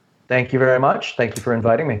 Thank you very much. Thank you for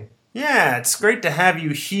inviting me. Yeah, it's great to have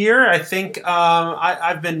you here. I think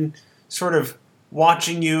I've been sort of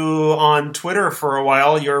watching you on Twitter for a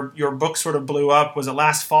while. Your book sort of blew up. Was it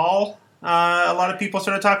last fall? A lot of people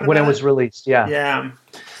started talking about it. When it was released, yeah. Yeah.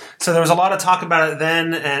 So there was a lot of talk about it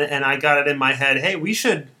then, and I got it in my head, hey, we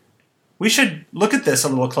should look at this a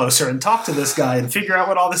little closer and talk to this guy and figure out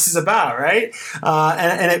what all this is about, right?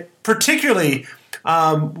 And it particularly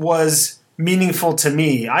was meaningful to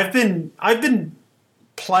me. I've been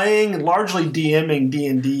playing, largely DMing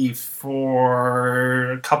D&D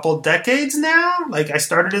for a couple decades now. Like I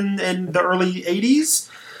started in the early 80s.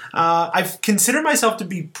 I've considered myself to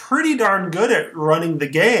be pretty darn good at running the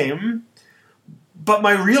game, but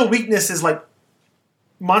my real weakness is like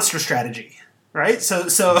monster strategy, right? So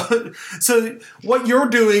what you're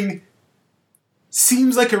doing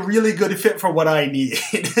seems like a really good fit for what I need.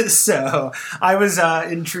 So I was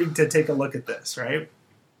intrigued to take a look at this, right?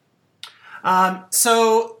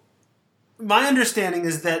 So my understanding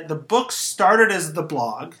is that the book started as the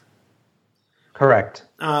blog. Correct.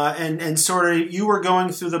 And sort of you were going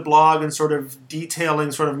through the blog and sort of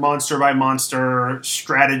detailing sort of monster by monster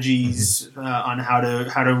strategies on how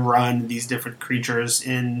to run these different creatures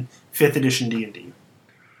in 5th edition D&D.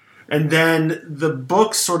 And then the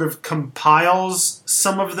book sort of compiles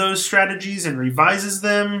some of those strategies and revises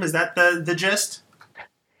them. Is that the gist?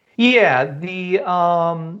 Yeah,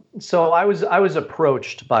 so I was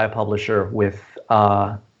approached by a publisher with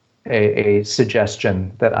a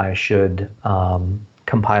suggestion that I should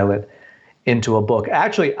compile it into a book.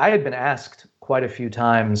 Actually, I had been asked quite a few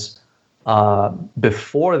times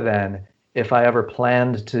before then if I ever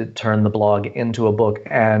planned to turn the blog into a book,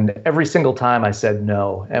 and every single time I said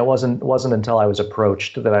no. And it wasn't until I was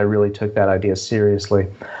approached that I really took that idea seriously.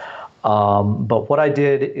 But what I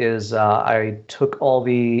did is I took all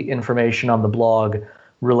the information on the blog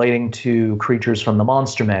relating to creatures from the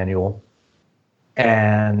Monster Manual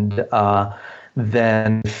and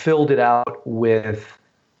then filled it out with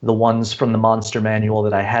the ones from the Monster Manual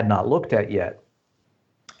that I had not looked at yet.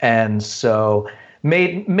 And so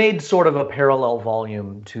made sort of a parallel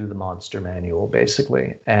volume to the Monster Manual,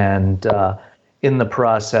 basically. And in the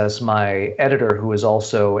process, my editor, who is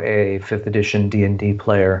also a 5th edition D&D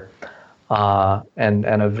player, and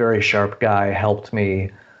a very sharp guy, helped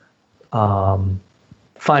me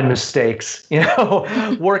find mistakes,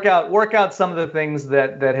 work out some of the things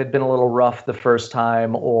that had been a little rough the first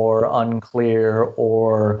time or unclear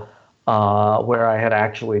or where I had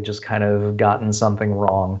actually just kind of gotten something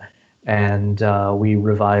wrong. And we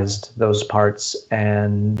revised those parts.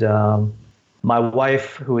 And my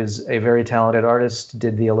wife, who is a very talented artist,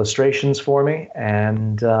 did the illustrations for me.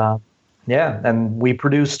 And and we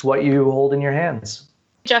produced what you hold in your hands.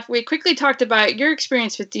 Jeff, we quickly talked about your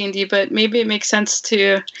experience with D&D, but maybe it makes sense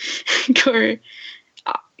to go.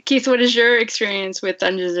 Keith, what is your experience with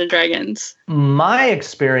Dungeons & Dragons? My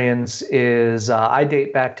experience is I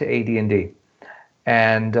date back to AD&D.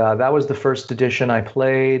 And that was the first edition I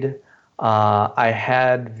played. I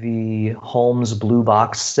had the Holmes Blue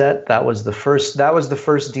Box set. That was the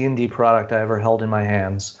first D&D product I ever held in my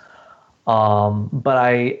hands. But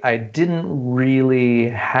I didn't really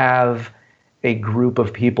have a group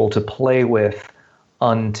of people to play with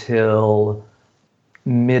until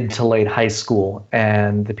mid to late high school.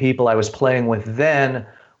 And the people I was playing with then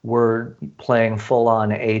were playing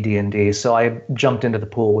full-on AD&D. So I jumped into the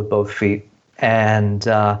pool with both feet and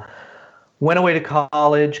went away to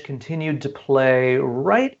college, continued to play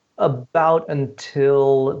right about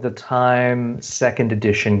until the time second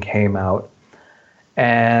edition came out.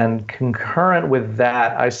 And concurrent with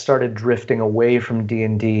that, I started drifting away from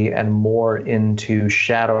D&D and more into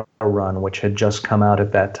Shadowrun, which had just come out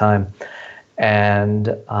at that time.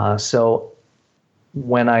 And so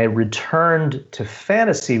when I returned to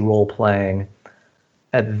fantasy role-playing,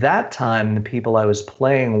 at that time, the people I was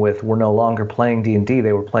playing with were no longer playing D&D,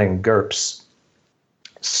 they were playing GURPS.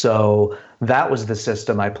 So that was the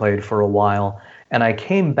system I played for a while. And I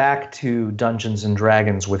came back to Dungeons &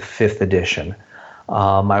 Dragons with 5th edition.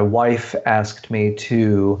 My wife asked me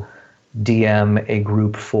to DM a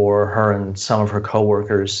group for her and some of her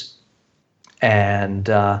coworkers. And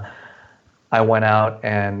I went out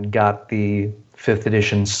and got the 5th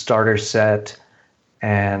edition starter set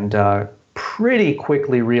and pretty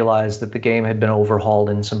quickly realized that the game had been overhauled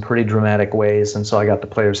in some pretty dramatic ways. And so I got the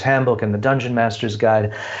Player's Handbook and the Dungeon Master's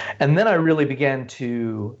Guide. And then I really began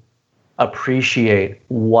to appreciate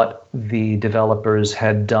what the developers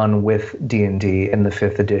had done with D&D in the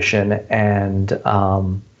 5th edition, and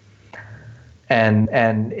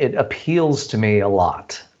it appeals to me a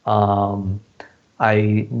lot.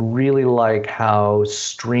 I really like how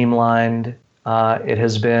streamlined it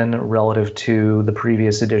has been relative to the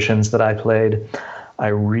previous editions that I played. I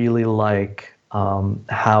really like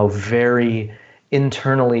how very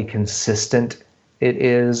internally consistent it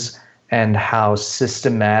is, and how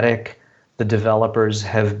systematic the developers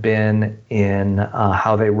have been in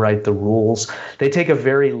how they write the rules. They take a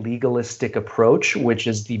very legalistic approach, which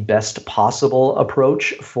is the best possible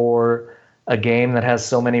approach for a game that has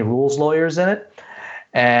so many rules lawyers in it.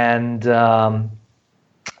 And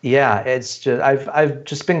it's just I've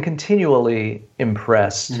just been continually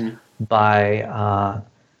impressed by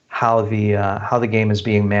how the game is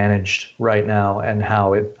being managed right now, and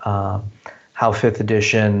how 5th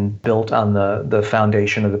edition built on the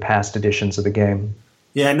foundation of the past editions of the game.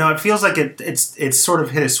 Yeah, no, it feels like it's sort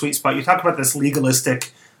of hit a sweet spot. You talk about this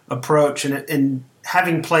legalistic approach, and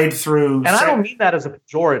having played through... And I don't mean that as a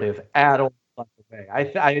pejorative at all, by the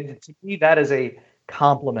way. To me, that is a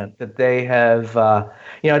compliment that they have...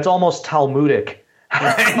 it's almost Talmudic.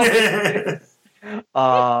 Right.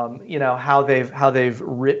 How they've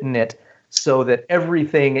written it so that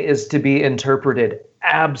everything is to be interpreted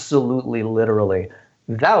absolutely literally.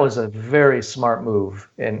 That was a very smart move,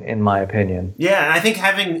 in my opinion. Yeah, and I think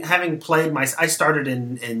having played I started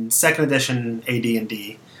in 2nd edition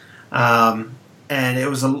AD&D, and it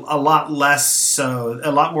was a lot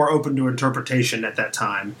more open to interpretation at that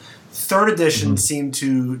time. 3rd edition seemed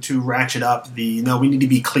to ratchet up we need to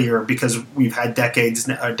be clear because we've had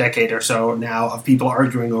a decade or so now of people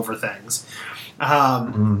arguing over things.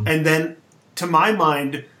 And then, to my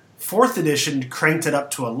mind, 4th edition cranked it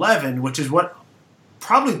up to 11, which is what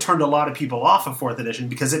probably turned a lot of people off of 4th edition,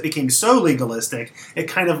 because it became so legalistic. It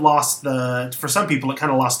kind of lost for some people, it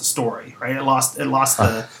kind of lost the story, right? It lost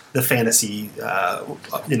the fantasy,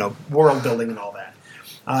 world building and all that.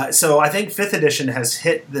 So I think 5th edition has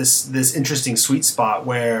hit this interesting sweet spot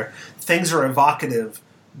where things are evocative,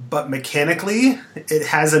 but mechanically it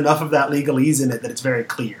has enough of that legalese in it that it's very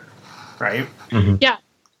clear, right? Mm-hmm. Yeah.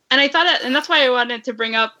 And I thought, and that's why I wanted to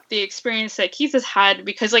bring up the experience that Keith has had,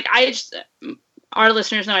 because our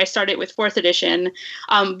listeners know I started with 4th edition,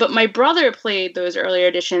 but my brother played those earlier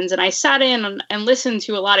editions, and I sat in and listened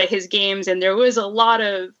to a lot of his games, and there was a lot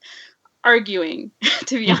of arguing,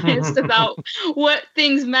 to be honest, about what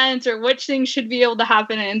things meant or which things should be able to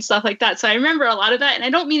happen and stuff like that. So I remember a lot of that, and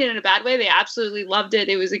I don't mean it in a bad way. They absolutely loved it.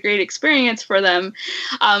 It was a great experience for them.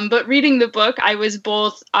 But reading the book, I was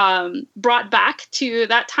both brought back to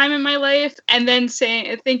that time in my life, and then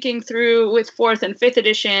thinking through with 4th and 5th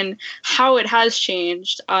edition how it has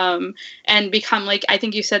changed and become, like I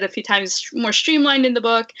think you said a few times, more streamlined in the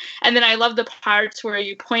book. And then I love the parts where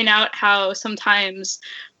you point out how sometimes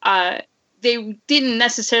they didn't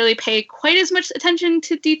necessarily pay quite as much attention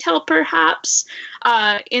to detail, perhaps,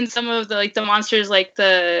 in some of the monsters, like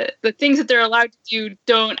the things that they're allowed to do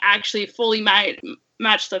don't actually fully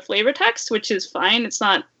match the flavor text, which is fine. It's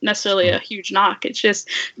not necessarily a huge knock. It's just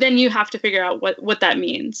then you have to figure out what that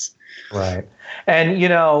means. Right, and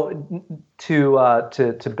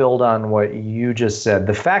to build on what you just said,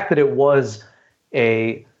 the fact that it was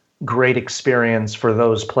a great experience for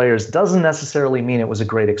those players doesn't necessarily mean it was a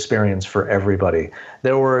great experience for everybody.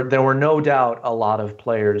 There were no doubt a lot of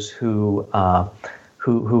players who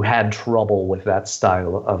had trouble with that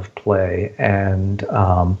style of play, and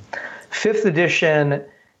 5th edition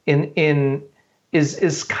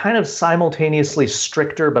is kind of simultaneously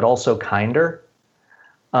stricter but also kinder.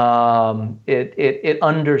 It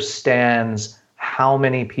understands how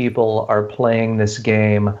many people are playing this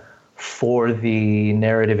game for the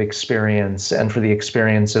narrative experience and for the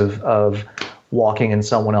experience of walking in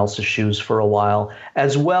someone else's shoes for a while,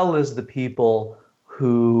 as well as the people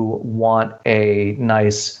who want a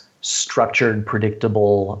nice, structured,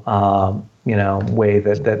 predictable, way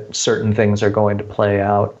that certain things are going to play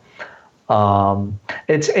out.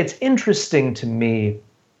 It's interesting to me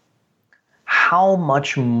how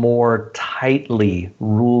much more tightly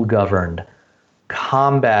rule-governed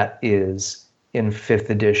combat is in 5th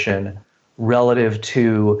edition relative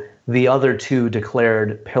to the other two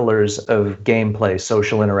declared pillars of gameplay,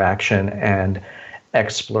 social interaction and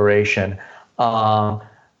exploration. I'm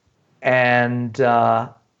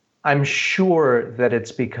sure that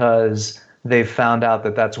it's because they've found out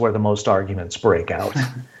that that's where the most arguments break out.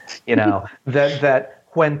 That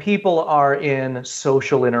when people are in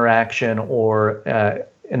social interaction or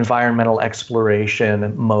environmental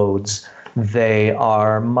exploration modes, they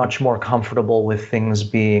are much more comfortable with things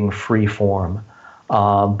being free form.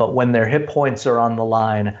 But when their hit points are on the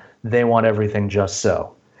line, they want everything just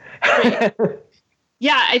so.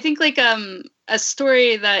 Yeah, I think like a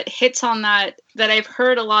story that hits on that I've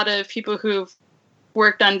heard a lot of people who've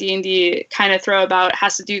worked on D&D kind of throw about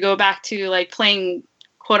has to go back to like playing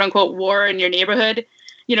quote unquote war in your neighborhood.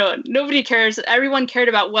 Nobody cares. Everyone cared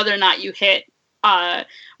about whether or not you hit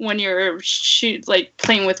when you're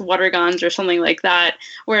playing with water guns or something like that.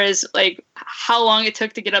 Whereas like how long it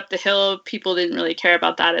took to get up the hill, people didn't really care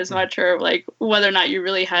about that as much, or like whether or not you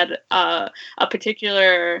really had a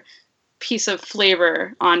particular piece of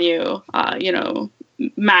flavor on you,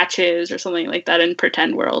 matches or something like that in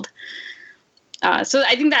Pretend World. So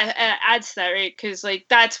I think that adds to that, right? Because like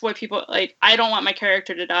that's what people like. I don't want my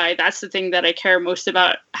character to die. That's the thing that I care most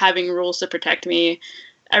about, having rules to protect me.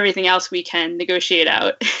 Everything else we can negotiate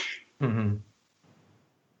out. Mm-hmm.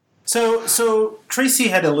 So Tracy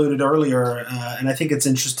had alluded earlier, and I think it's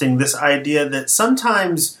interesting, this idea that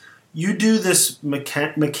sometimes you do this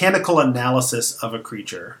mechanical analysis of a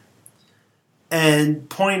creature and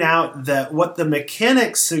point out that what the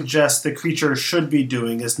mechanics suggest the creature should be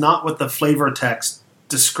doing is not what the flavor text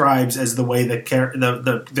describes as the way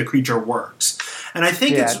the creature works. And I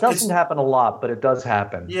think it doesn't happen a lot, but it does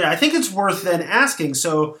happen. Yeah, I think it's worth then asking.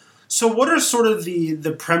 So what are sort of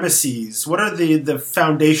the premises? What are the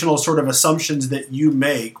foundational sort of assumptions that you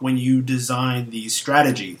make when you design these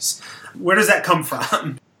strategies? Where does that come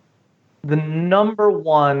from? The number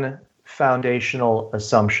one foundational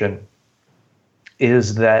assumption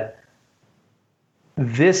is that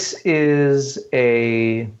this is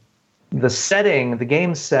the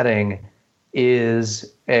game setting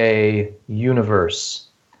is a universe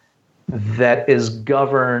that is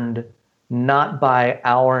governed not by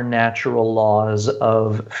our natural laws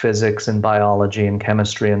of physics and biology and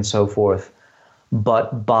chemistry and so forth,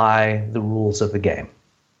 but by the rules of the game.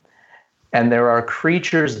 And there are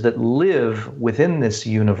creatures that live within this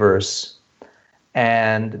universe,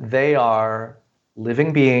 and they are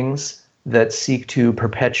living beings that seek to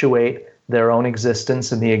perpetuate their own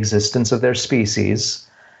existence and the existence of their species,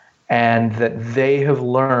 and that they have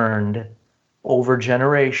learned over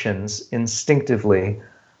generations instinctively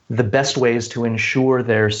the best ways to ensure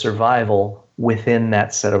their survival within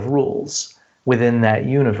that set of rules, within that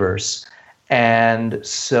universe. And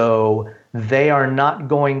so they are not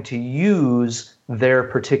going to use their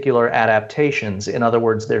particular adaptations, in other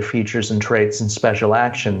words, their features and traits and special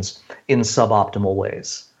actions, in suboptimal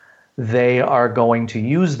ways. They are going to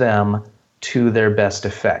use them to their best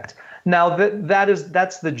effect. Now,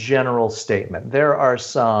 that's the general statement. There are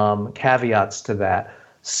some caveats to that,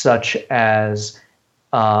 such as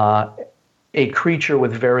a creature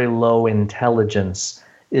with very low intelligence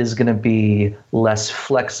is going to be less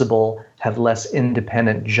flexible, have less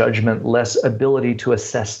independent judgment, less ability to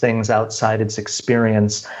assess things outside its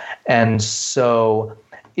experience. And so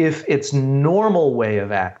if its normal way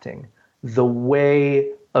of acting, the way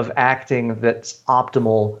of acting that's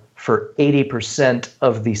optimal for 80%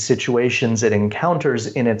 of the situations it encounters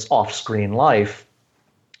in its off-screen life,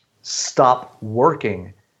 stop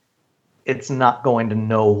working, it's not going to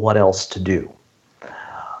know what else to do.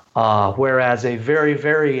 Whereas a very,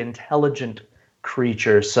 very intelligent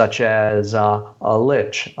creature such as a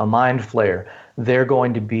lich, a mind flayer, they're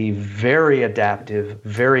going to be very adaptive,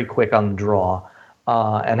 very quick on the draw,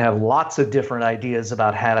 and have lots of different ideas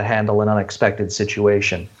about how to handle an unexpected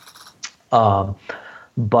situation.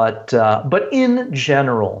 But in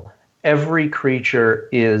general, every creature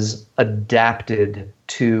is adapted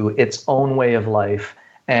to its own way of life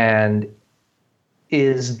and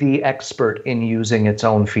is the expert in using its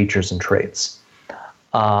own features and traits.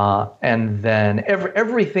 And then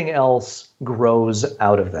everything else grows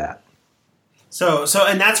out of that.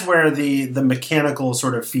 And that's where the mechanical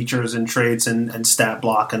sort of features and traits and stat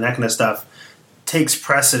block and that kind of stuff takes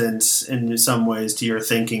precedence in some ways to your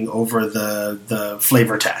thinking over the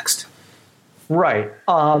flavor text. Right.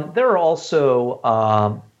 There are also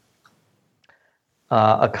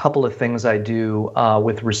a couple of things I do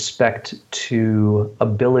with respect to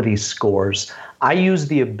ability scores. I use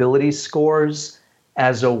the ability scores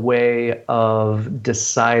as a way of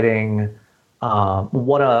deciding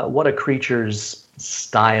what a creature's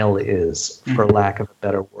style is, for lack of a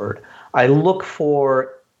better word. I look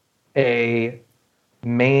for a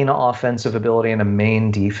main offensive ability and a main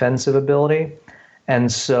defensive ability.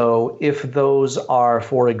 And so if those are,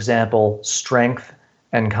 for example, strength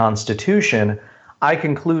and constitution, I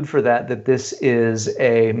conclude for that this is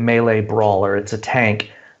a melee brawler. It's a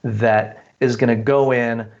tank that is going to go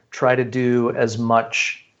in, try to do as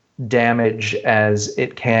much damage as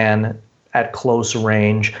it can at close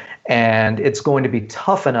range, and it's going to be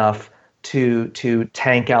tough enough to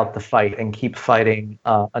tank out the fight and keep fighting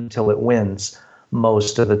until it wins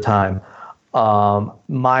most of the time.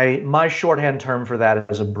 My shorthand term for that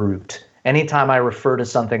is a brute. Anytime I refer to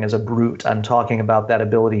something as a brute, I'm talking about that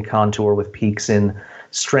ability contour with peaks in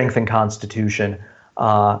strength and constitution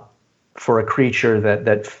for a creature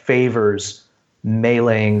that favors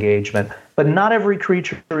melee engagement. But not every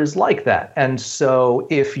creature is like that. And so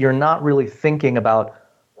if you're not really thinking about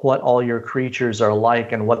what all your creatures are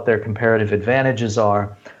like and what their comparative advantages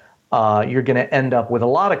are, you're going to end up with a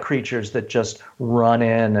lot of creatures that just run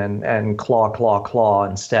in and claw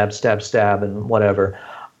and stab and whatever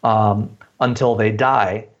until they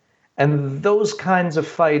die. And those kinds of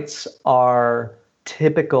fights are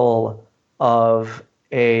typical of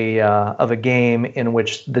a game in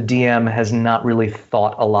which the DM has not really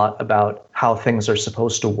thought a lot about how things are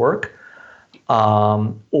supposed to work,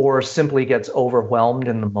 or simply gets overwhelmed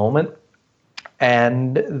in the moment,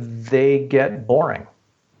 and they get boring.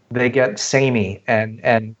 They get samey,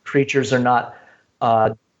 and creatures are not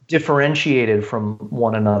differentiated from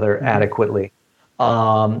one another adequately.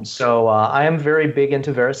 So I am very big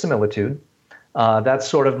into verisimilitude. That's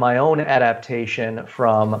sort of my own adaptation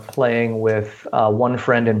from playing with one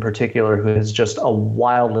friend in particular who has just a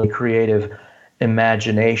wildly creative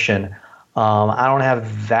imagination. I don't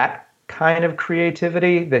have that kind of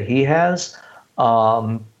creativity that he has,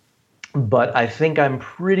 but I think I'm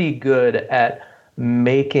pretty good at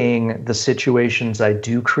making the situations I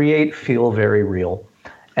do create feel very real.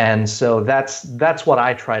 And so that's what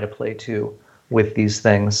I try to play to with these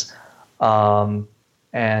things.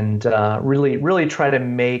 And really try to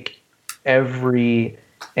make every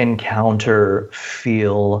encounter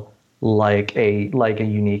feel like a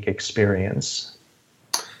unique experience.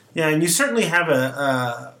 Yeah, and you certainly have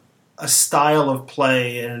a style of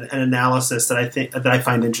play and an analysis that I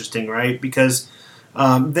find interesting, right? Because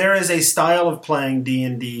there is a style of playing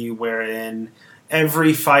D&D wherein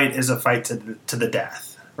every fight is a fight to the death.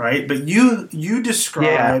 Right, but you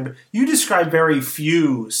describe very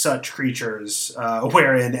few such creatures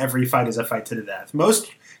wherein every fight is a fight to the death.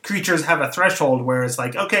 Most creatures have a threshold where it's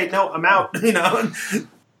like, okay, no, I'm out.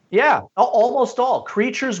 Yeah, almost all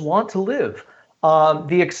creatures want to live.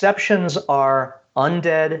 The exceptions are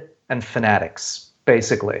undead and fanatics,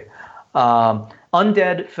 basically.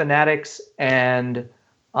 Undead, fanatics, and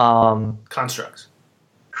constructs.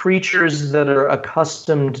 Creatures that are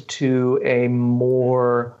accustomed to a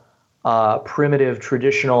more primitive,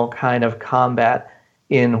 traditional kind of combat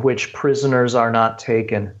in which prisoners are not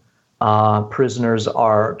taken. Prisoners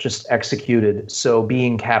are just executed. So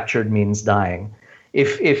being captured means dying.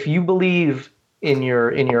 If you believe in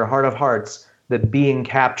your heart of hearts that being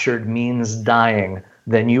captured means dying,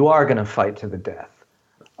 then you are going to fight to the death.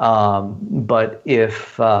 But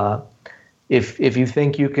if you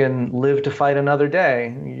think you can live to fight another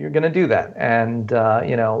day, you're going to do that. And,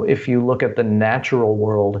 if you look at the natural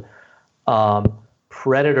world,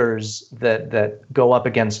 predators that go up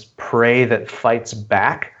against prey that fights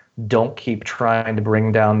back don't keep trying to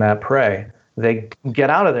bring down that prey. They get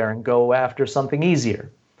out of there and go after something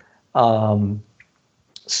easier.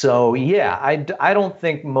 So, yeah, I don't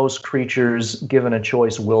think most creatures, given a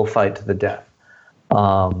choice, will fight to the death.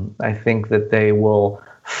 I think that they will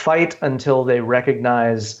fight until they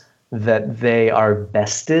recognize that they are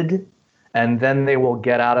bested, and then they will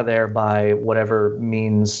get out of there by whatever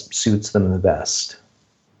means suits them the best.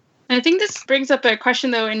 And I think this brings up a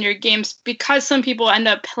question, though, in your games, because some people end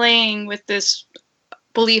up playing with this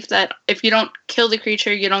belief that if you don't kill the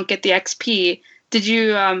creature, you don't get the XP. Did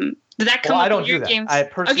that come up in your games? I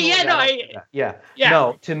personally don't do that. Yeah.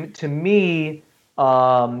 No, to me,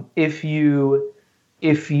 if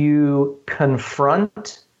you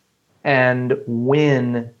confront and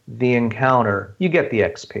win the encounter, you get the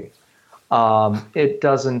XP. It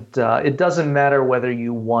doesn't matter whether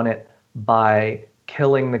you won it by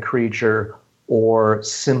killing the creature or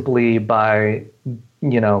simply by,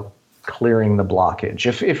 clearing the blockage.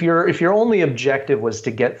 If your only objective was to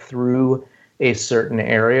get through a certain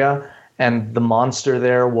area and the monster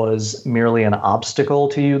there was merely an obstacle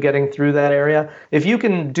to you getting through that area, if you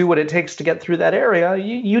can do what it takes to get through that area,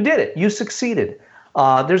 you did it. You succeeded.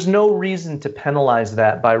 There's no reason to penalize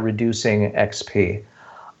that by reducing XP.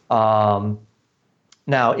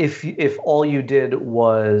 Now, if all you did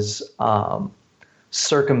was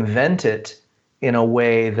circumvent it in a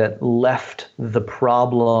way that left the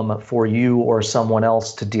problem for you or someone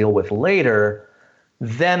else to deal with later,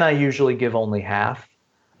 then I usually give only half.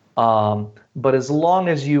 But as long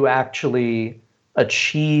as you actually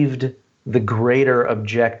achieved the greater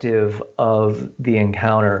objective of the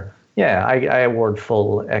encounter, yeah, I award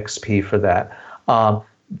full XP for that.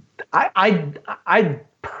 I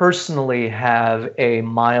personally have a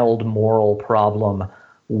mild moral problem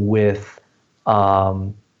with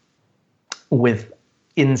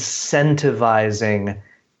incentivizing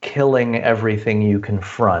killing everything you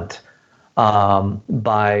confront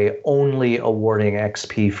by only awarding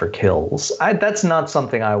XP for kills. That's not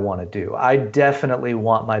something I want to do. I definitely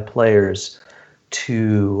want my players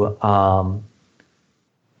to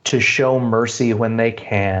show mercy when they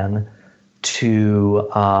can, to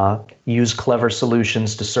use clever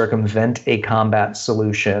solutions to circumvent a combat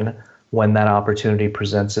solution when that opportunity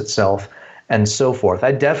presents itself, and so forth.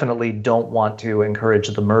 I definitely don't want to encourage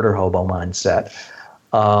the murder hobo mindset.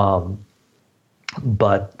 But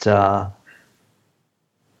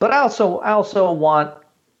I also want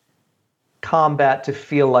combat to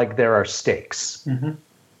feel like there are stakes. Mm-hmm.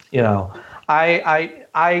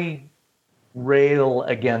 I rail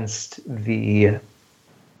against the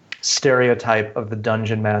stereotype of the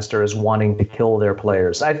dungeon master as wanting to kill their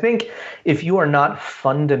players. I think if you are not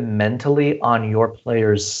fundamentally on your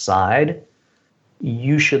player's side,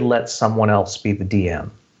 you should let someone else be the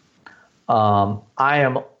DM. I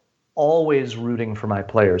am always rooting for my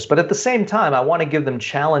players, but at the same time, I want to give them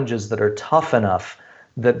challenges that are tough enough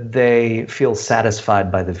that they feel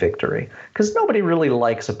satisfied by the victory. Because nobody really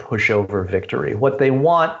likes a pushover victory. What they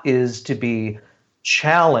want is to be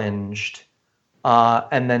challenged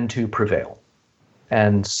and then to prevail.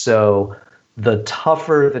 And so the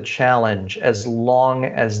tougher the challenge, as long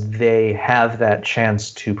as they have that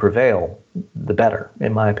chance to prevail, the better,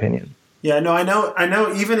 in my opinion. Yeah, no, I know.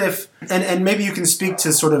 Even if, and maybe you can speak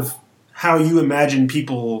to sort of how you imagine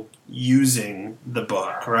people using the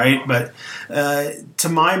book, right? But to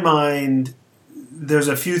my mind, there's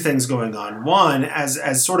a few things going on. One,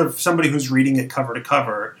 as sort of somebody who's reading it cover to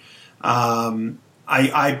cover, I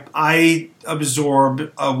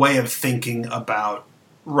absorb a way of thinking about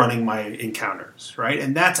running my encounters, right?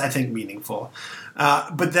 And that's, I think, meaningful.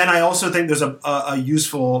 But then I also think there's a use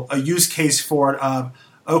case for it of,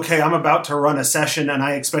 okay, I'm about to run a session and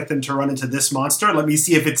I expect them to run into this monster. Let me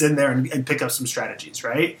see if it's in there and pick up some strategies,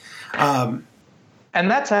 right? And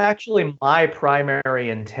that's actually my primary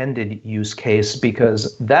intended use case,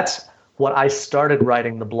 because that's what I started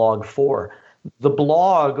writing the blog for. The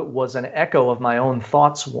blog was an echo of my own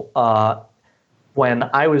thoughts when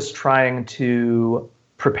I was trying to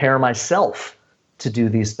prepare myself to do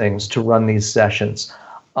these things, to run these sessions.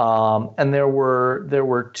 And there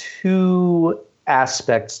were two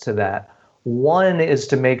aspects to that. One is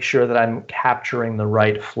to make sure that I'm capturing the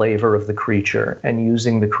right flavor of the creature and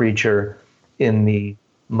using the creature in the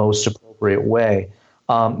most appropriate way.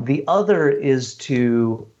 The other is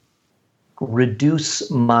to reduce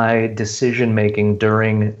my decision-making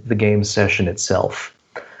during the game session itself.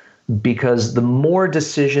 Because the more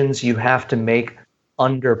decisions you have to make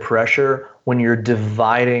under pressure when you're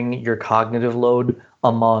dividing your cognitive load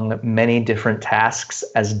among many different tasks,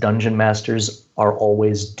 as dungeon masters are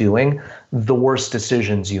always doing, the worse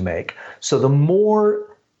decisions you make. So the more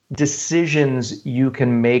decisions you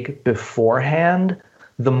can make beforehand,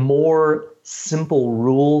 the more simple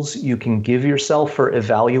rules you can give yourself for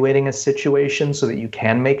evaluating a situation so that you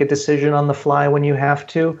can make a decision on the fly when you have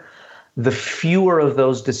to, the fewer of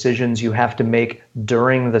those decisions you have to make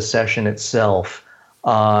during the session itself.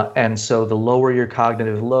 And so the lower your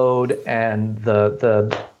cognitive load and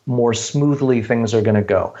the more smoothly things are going to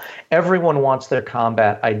go. Everyone wants their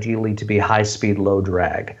combat ideally to be high speed, low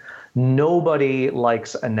drag. Nobody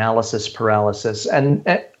likes analysis paralysis, and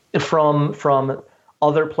from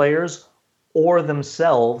other players or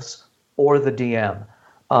themselves or the DM.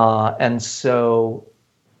 And so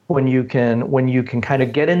when you can kind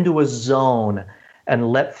of get into a zone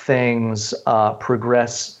and let things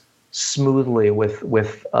progress smoothly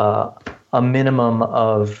with a minimum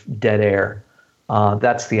of dead air.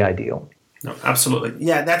 That's the ideal. No, absolutely.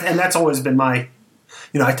 Yeah, that's always been my,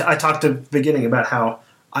 I talked at the beginning about how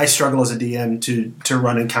I struggle as a DM to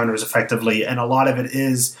run encounters effectively, and a lot of it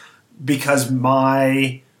is because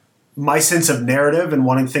my sense of narrative and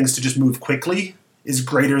wanting things to just move quickly is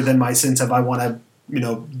greater than my sense of I want to,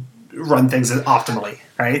 run things optimally,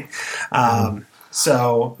 right?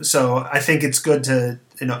 So I think it's good to,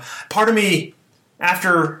 part of me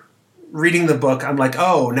after reading the book, I'm like,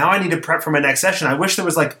 oh, now I need to prep for my next session. I wish there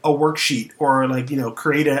was like a worksheet or like,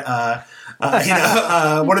 create one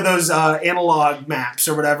of those analog maps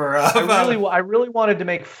or whatever. I really wanted to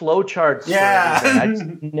make flowcharts. Yeah. For everything.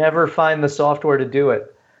 I just never find the software to do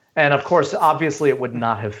it. And of course, obviously, it would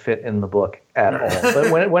not have fit in the book at all.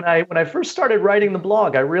 But when I first started writing the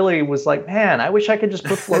blog, I really was like, man, I wish I could just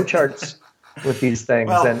put flowcharts with these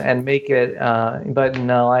things and make it. But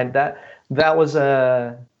no, that was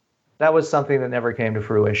something that never came to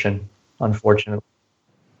fruition, unfortunately.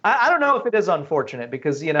 I don't know if it is unfortunate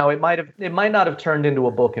because it might not have turned into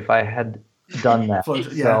a book if I had done that.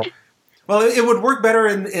 Yeah. So. Well, it would work better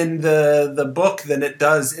in the book than it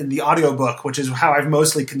does in the audiobook, which is how I've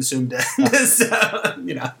mostly consumed it. So,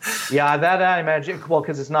 Yeah, that I imagine. Well,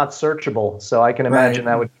 because it's not searchable, so I can imagine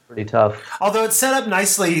that would be pretty tough. Although it's set up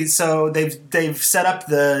nicely, so they've set up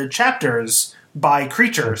the chapters by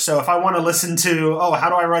creature. So if I want to listen to, how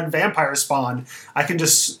do I run Vampire Spawn, I can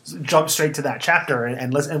just jump straight to that chapter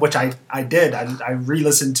and listen, which I did. I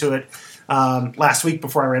re-listened to it last week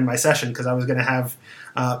before I ran my session because I was going to have...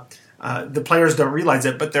 the players don't realize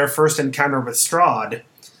it, but their first encounter with Strahd,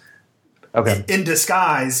 in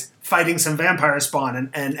disguise, fighting some vampire spawn,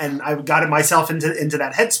 and I got myself into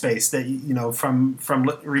that headspace that from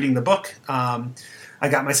reading the book. I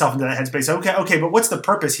got myself into that headspace. Okay, but what's the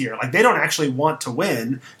purpose here? Like they don't actually want to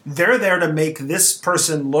win; they're there to make this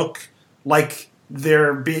person look like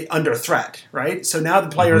they're under threat, right? So now the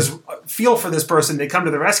players feel for this person, they come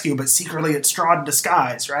to the rescue, but secretly it's Strahd in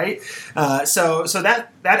disguise, right? So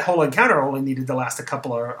that whole encounter only needed to last a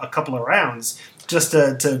couple of rounds just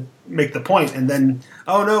to make the point, and then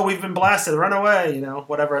oh no, we've been blasted, run away,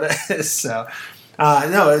 whatever it is. So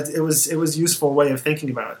it was useful way of thinking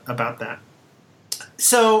about that.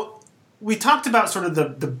 So we talked about sort of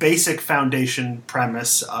the basic foundation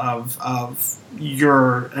premise of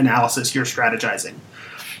your analysis, your strategizing.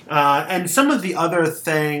 And some of the other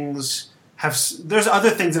things there's other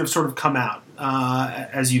things that have sort of come out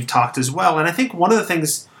as you've talked as well. And I think one of the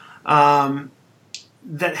things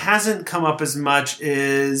that hasn't come up as much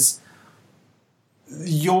is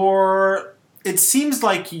it seems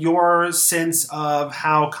like your sense of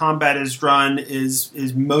how combat is run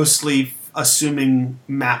is mostly assuming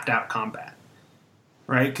mapped out combat,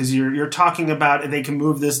 right? Because you're talking about they can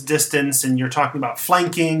move this distance, and you're talking about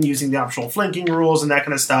flanking, using the optional flanking rules and that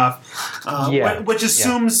kind of stuff, which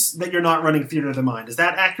assumes that you're not running Theater of the Mind. Is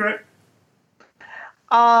that accurate?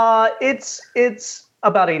 It's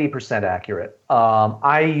about 80% accurate.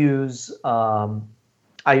 I use a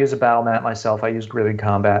battle map myself. I use Gridded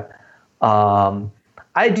Combat.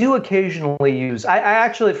 I do occasionally use... I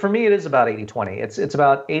actually, for me, it is about 80-20. It's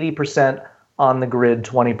about 80% on the grid,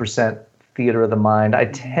 20% Theater of the Mind. I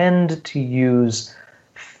tend to use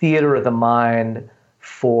Theater of the Mind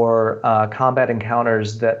for combat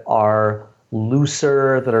encounters that are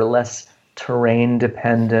looser, that are less terrain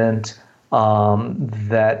dependent,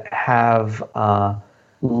 that have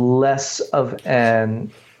less of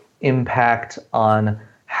an impact on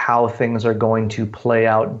how things are going to play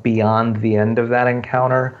out beyond the end of that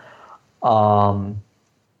encounter.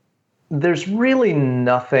 There's really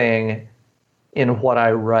nothing in what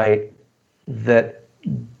I write that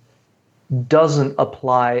doesn't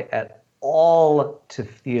apply at all to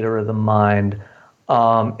Theater of the Mind,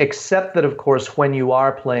 except that, of course, when you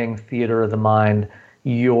are playing Theater of the Mind,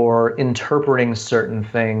 you're interpreting certain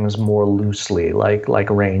things more loosely, like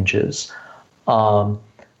ranges.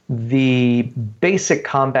 The basic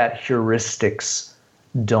combat heuristics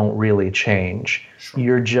don't really change. Sure.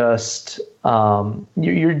 You're just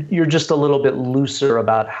you're just a little bit looser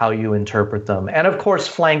about how you interpret them. And of course,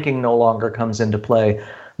 flanking no longer comes into play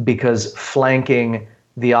because flanking,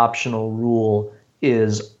 the optional rule,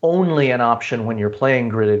 is only an option when you're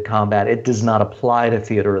playing Gridded Combat. It does not apply to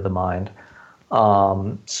Theater of the Mind.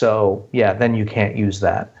 So yeah, then you can't use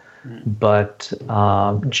that. But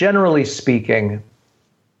generally speaking,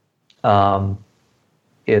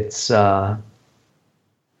 it's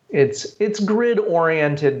grid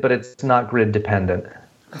oriented, but it's not grid dependent.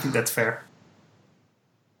 I think that's fair.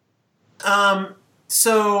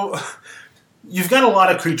 So you've got a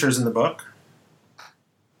lot of creatures in the book.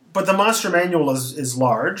 but the monster manual is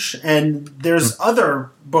large, and there's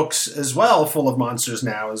other books as well full of monsters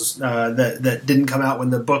now that didn't come out when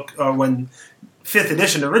the book when 5th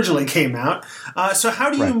edition originally came out. So how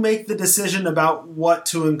do you make the decision about what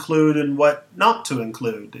to include and what not to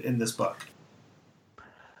include in this book?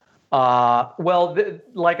 Well,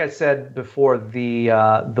 like I said before,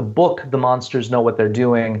 the book, The Monsters Know What They're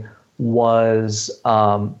Doing, was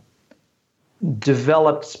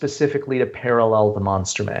developed specifically to parallel the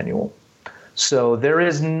monster manual. So there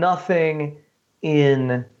is nothing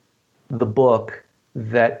in the book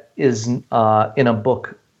that is in a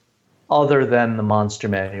book other than the monster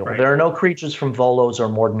manual. Right. There are no creatures from Volos or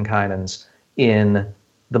Mordenkainen's in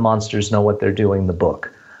The Monsters Know What They're Doing, the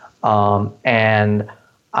book. And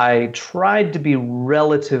I tried to be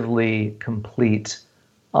relatively complete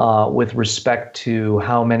with respect to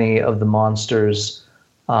how many of the monsters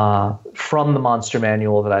from the monster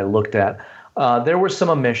manual that I looked at. There were some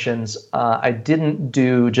omissions. I didn't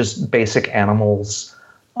do just basic animals.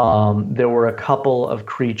 There were a couple of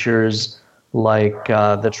creatures, like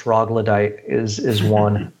the troglodyte is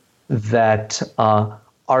one, that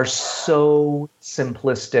are so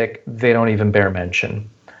simplistic they don't even bear mention.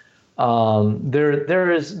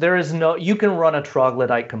 There is no, you can run a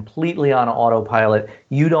troglodyte completely on autopilot.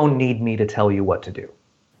 You don't need me to tell you what to do.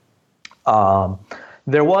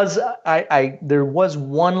 There was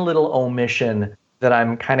one little omission that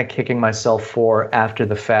I'm kind of kicking myself for after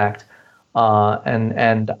the fact,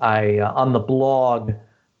 and I on the blog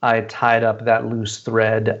I tied up that loose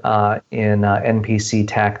thread in NPC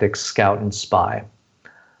Tactics Scout and Spy.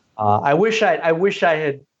 I wish I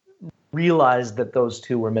had realized that those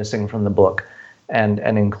two were missing from the book and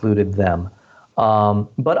included them.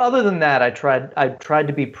 But other than that, I tried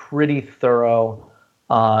to be pretty thorough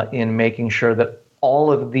in making sure that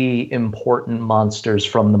all of the important monsters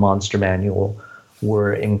from the monster manual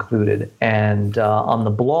were included. And on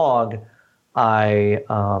the blog, I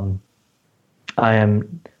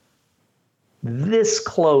am this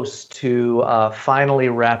close to finally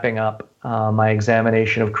wrapping up my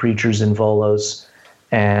examination of creatures in Volos.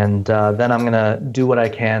 And then I'm going to do what I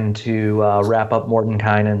can to wrap up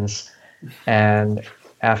Mordenkainen's. And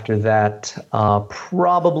after that,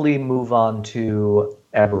 probably move on to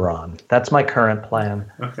Eberron. That's my current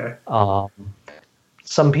plan. Okay.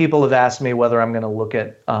 Some people have asked me whether I'm going to look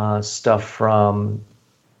at stuff from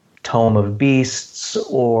Tome of Beasts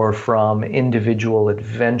or from individual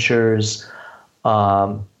adventures.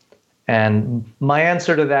 And my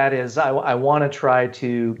answer to that is I want to try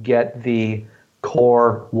to get the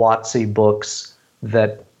core WotC books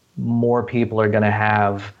that more people are going to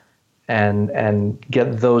have and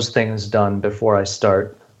get those things done before I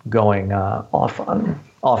start going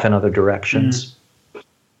off in other directions.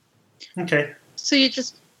 Okay. So you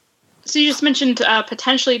just mentioned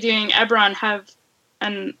potentially doing Eberron.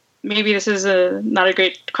 And maybe this is not a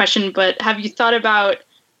great question, but have you thought about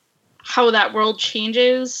how that world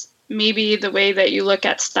changes? Maybe the way that you look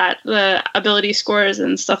at the ability scores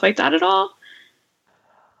and stuff like that at all?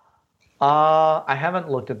 I haven't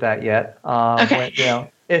looked at that yet. Okay.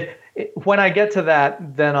 When I get to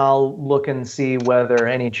that, then I'll look and see whether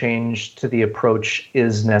any change to the approach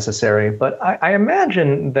is necessary. But I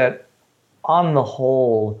imagine that on the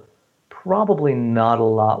whole, probably not a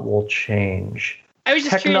lot will change. I was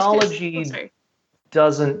just Technology curious.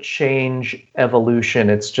 doesn't change evolution.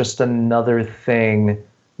 It's just another thing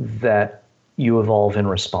that you evolve in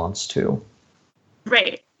response to.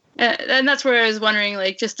 Right. And that's where I was wondering,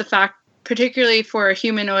 like, just the fact, particularly for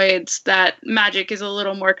humanoids, that magic is a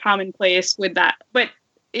little more commonplace with that. But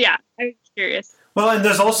yeah, I was curious. Well, and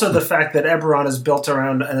there's also the fact that Eberron is built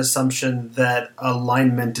around an assumption that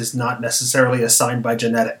alignment is not necessarily assigned by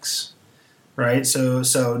genetics, right? So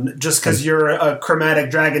just because you're a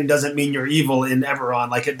chromatic dragon doesn't mean you're evil in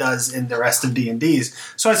Eberron like it does in the rest of D&Ds.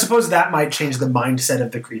 So I suppose that might change the mindset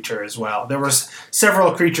of the creature as well. There were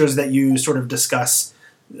several creatures that you sort of discuss.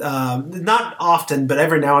 Not often, but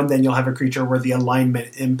every now and then you'll have a creature where the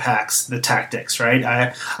alignment impacts the tactics, right?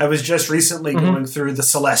 I was just recently going through the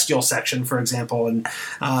Celestial section, for example, and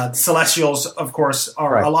Celestials, of course,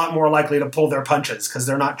 are a lot more likely to pull their punches because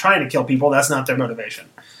they're not trying to kill people. That's not their motivation.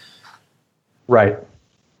 Right.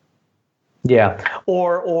 Yeah.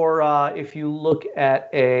 Or if you look at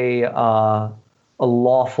a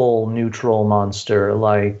lawful neutral monster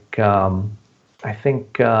like I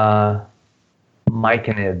think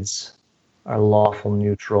Myconids are lawful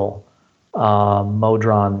neutral.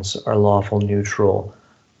 Modrons are lawful neutral.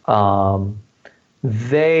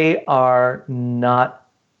 They are not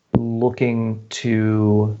looking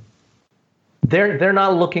to. They're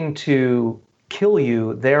not looking to kill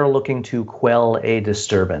you, they're looking to quell a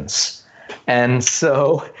disturbance. And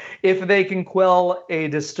so if they can quell a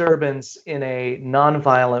disturbance in a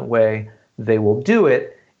non-violent way, they will do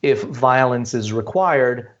it. If violence is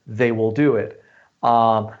required, they will do it.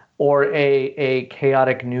 Or a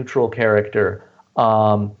chaotic neutral character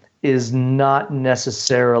is not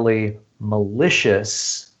necessarily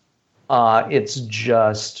malicious. It's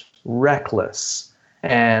just reckless.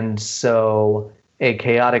 And so a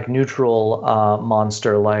chaotic neutral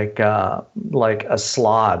monster like a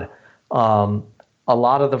Slod, a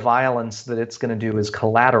lot of the violence that it's going to do is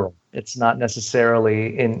collateral. It's not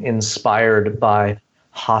necessarily inspired by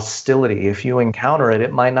hostility. If you encounter it,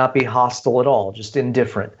 it might not be hostile at all, just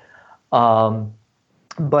indifferent.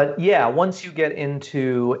 But yeah, once you get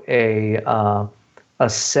into a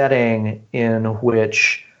setting in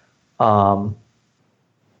which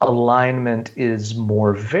alignment is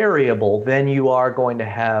more variable, then you are going to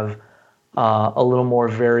have a little more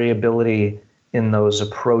variability in those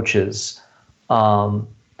approaches.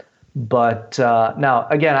 But now,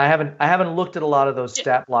 again, I haven't looked at a lot of those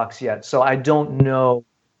stat blocks yet, so I don't know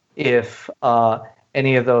if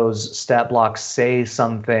any of those stat blocks say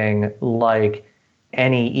something like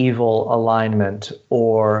any evil alignment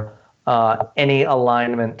or any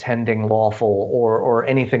alignment tending lawful or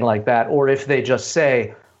anything like that, or if they just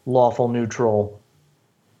say lawful, neutral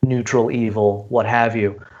evil, what have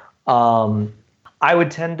you. I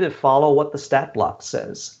would tend to follow what the stat block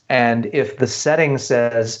says. And if the setting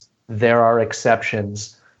says there are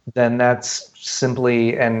exceptions, then that's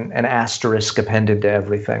simply an asterisk appended to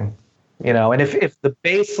everything. And if the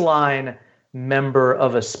baseline member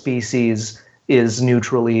of a species is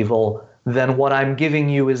neutral evil, then what I'm giving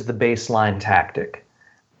you is the baseline tactic.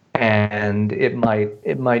 And it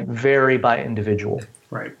might vary by individual.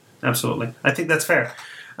 Right. Absolutely. I think that's fair.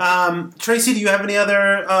 Tracy, do you have any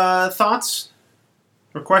other thoughts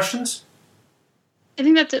or questions? I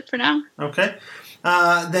think that's it for now. Okay.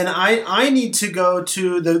 Then I need to go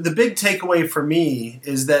to the big takeaway for me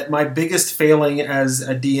is that my biggest failing as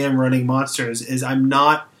a DM running monsters is I'm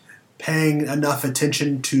not paying enough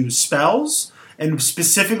attention to spells, and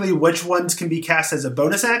specifically which ones can be cast as a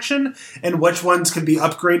bonus action and which ones can be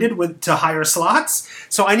upgraded to higher slots.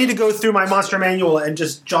 So I need to go through my monster manual and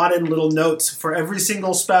just jot in little notes for every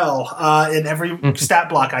single spell in every stat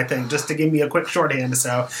block, I think, just to give me a quick shorthand.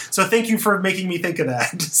 So thank you for making me think of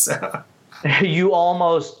that. So. You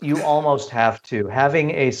almost have to. Having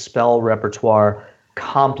a spell repertoire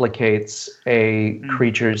complicates a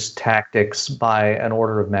creature's tactics by an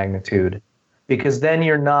order of magnitude, because then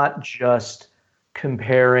you're not just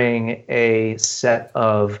comparing a set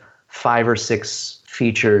of 5 or 6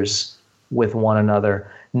 features with one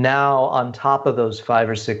another. Now, on top of those 5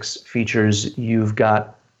 or 6 features, you've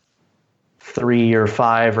got 3 or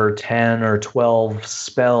 5 or 10 or 12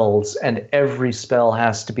 spells, and every spell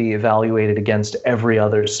has to be evaluated against every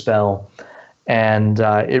other spell. And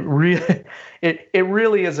it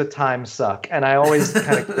really is a time suck. And I always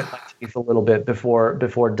kind of grit my teeth a little bit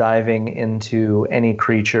before diving into any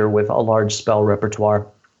creature with a large spell repertoire.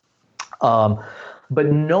 But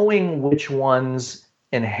knowing which ones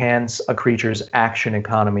enhance a creature's action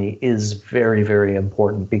economy is very, very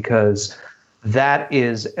important, because that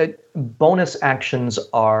is bonus actions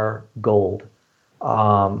are gold.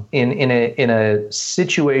 In a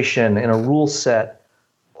situation, in a rule set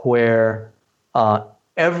where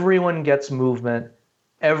everyone gets movement,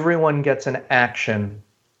 everyone gets an action,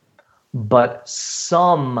 but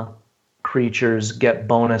some creatures get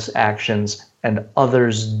bonus actions and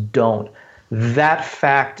others don't. That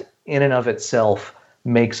fact in and of itself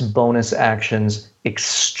makes bonus actions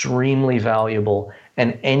extremely valuable.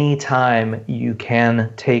 And any time you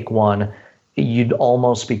can take one, you'd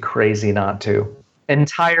almost be crazy not to.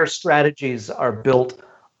 Entire strategies are built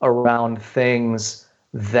around things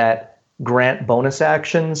that grant bonus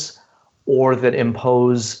actions or that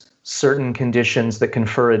impose certain conditions that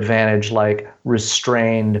confer advantage, like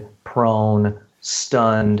restrained, prone,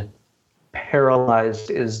 stunned.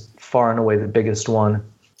 Paralyzed is far and away the biggest one.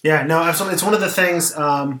 Yeah, no, absolutely. It's one of the things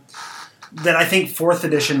that I think 4th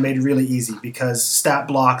edition made really easy, because stat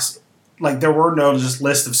blocks, like there were no just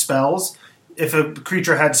list of spells. If a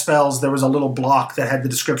creature had spells, there was a little block that had the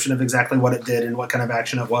description of exactly what it did and what kind of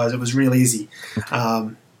action it was. It was real easy.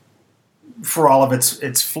 For all of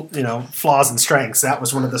its flaws and strengths, that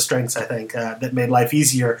was one of the strengths, I think, that made life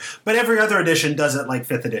easier. But every other edition does it like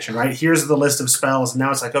 5th edition, right? Here's the list of spells, and now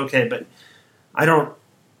it's like, okay, but I don't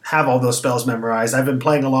have all those spells memorized. I've been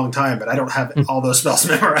playing a long time, but I don't have all those spells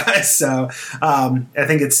memorized. So I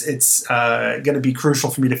think it's going to be crucial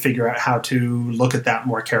for me to figure out how to look at that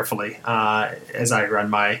more carefully as I run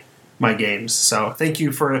my my games. So thank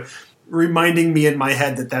you for reminding me in my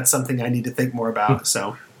head that that's something I need to think more about.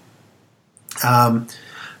 So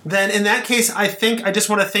then in that case, I think I just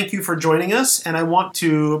want to thank you for joining us, and I want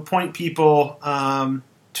to point people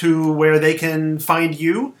to where they can find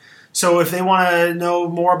you. So if they want to know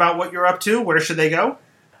more about what you're up to, where should they go?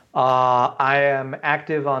 I am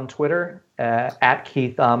active on Twitter at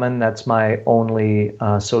Keith Ammann. That's my only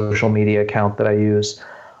social media account that I use.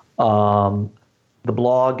 The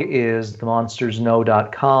blog is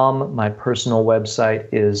themonstersknow.com. My personal website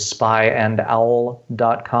is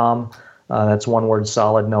spyandowl.com. That's one word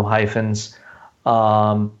solid, no hyphens.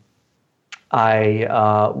 I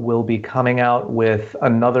will be coming out with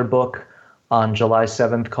another book on July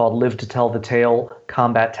 7th called Live to Tell the Tale,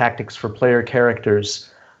 Combat Tactics for Player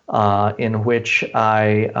Characters, in which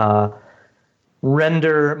I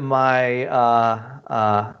render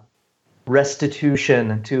my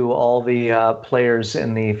restitution to all the players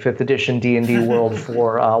in the 5th edition D&D world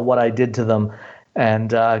for what I did to them, and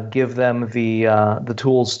give them the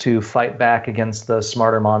tools to fight back against the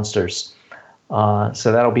smarter monsters.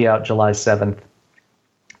 So that'll be out July 7th.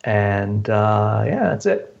 And that's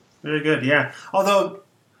it. Very good, yeah. Although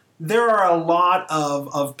there are a lot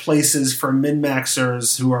of places for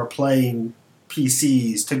min-maxers who are playing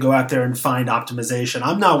PCs to go out there and find optimization.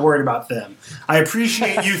 I'm not worried about them. I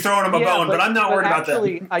appreciate you throwing them a bone, but I'm not worried about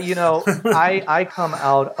them. I come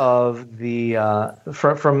out of the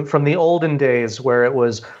from the olden days where it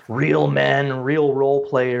was real men, real role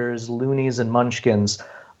players, loonies and munchkins.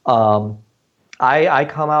 I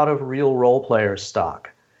come out of real role player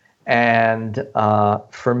stock. And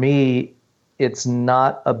for me, it's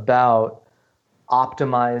not about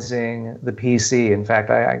optimizing the PC. In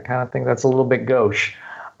fact, I kind of think that's a little bit gauche.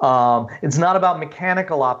 It's not about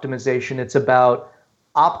mechanical optimization. It's about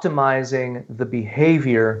optimizing the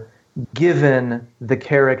behavior given the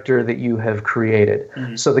character that you have created.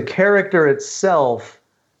 Mm-hmm. So the character itself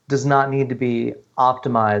does not need to be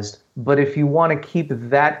optimized. But if you want to keep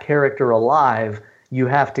that character alive, you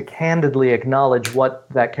have to candidly acknowledge what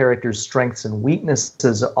that character's strengths and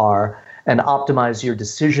weaknesses are and optimize your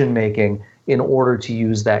decision-making in order to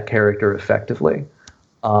use that character effectively.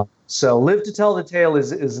 So Live to Tell the Tale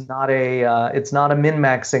is not it's not a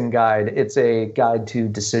min-maxing guide. It's a guide to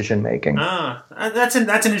decision-making. That's an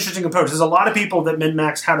interesting approach. There's a lot of people that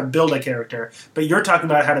min-max how to build a character, but you're talking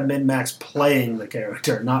about how to min-max playing the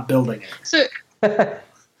character, not building it. So,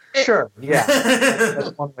 sure, yeah.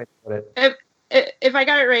 That's one way to put it. If I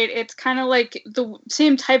got it right, it's kind of like the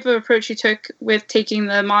same type of approach you took with taking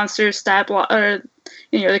the monster stat block, or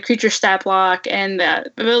the creature stat block and the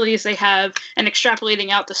abilities they have, and extrapolating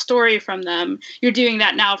out the story from them. You're doing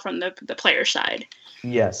that now from the player side.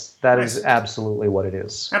 Yes, that is absolutely what it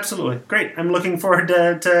is. Absolutely, great. I'm looking forward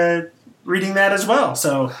to reading that as well.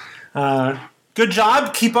 So, good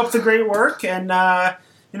job. Keep up the great work, and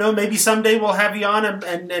maybe someday we'll have you on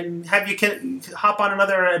and have you hop on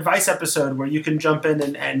another advice episode where you can jump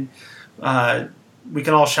in and we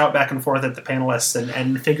can all shout back and forth at the panelists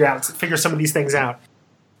and figure some of these things out.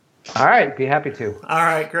 All right, be happy to. All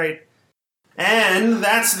right, great. And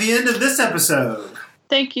that's the end of this episode.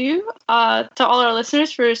 Thank you to all our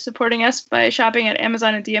listeners for supporting us by shopping at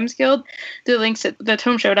Amazon and DMs Guild through links at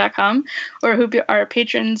thetomeshow.com, or who are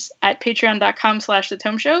patrons at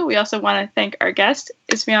patreon.com/thetomeshow. We also want to thank our guests,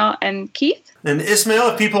 Ismail and Keith. And Ismail,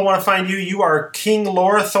 if people want to find you, you are King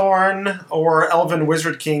Lorethorn or Elven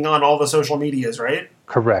Wizard King on all the social medias, right?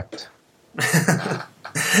 Correct.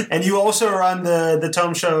 And you also run the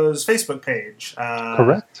Tome Show's Facebook page.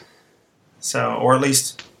 Correct. So, or at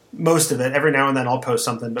least most of it. Every now and then I'll post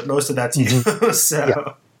something, but most of that's you. So,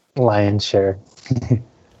 yeah. Lion's share.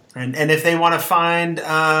 and if they want to find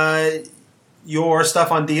your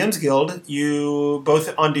stuff on DM's Guild, you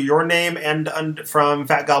both under your name and from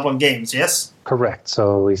Fat Goblin Games, yes? Correct.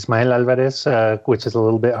 So Ismail Alvarez, which is a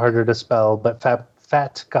little bit harder to spell, but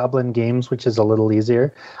Fat Goblin Games, which is a little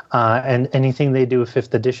easier. And anything they do with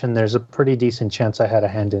 5th edition, there's a pretty decent chance I had a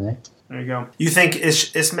hand in it. There you go. You think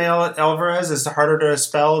Ismail Alvarez is harder to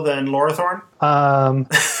spell than Lorethorn?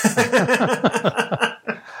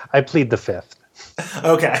 I plead the 5th.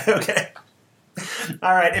 Okay.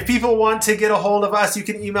 All right. If people want to get a hold of us, you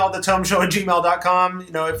can email thetomeshow@gmail.com.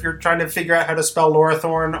 If you're trying to figure out how to spell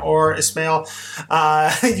Lorethorn or Ismail,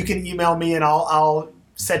 you can email me and I'll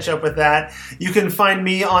set you up with that. You can find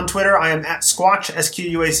me on Twitter. I am at Squatch,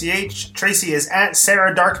 SQUACH. Tracy is at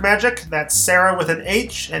Sarah Dark Magic. That's Sarah with an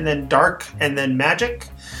H, and then Dark, and then Magic.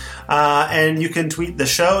 And you can tweet the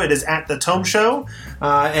show. It is at The Tome Show.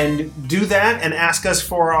 And do that and ask us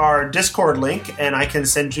for our Discord link, and I can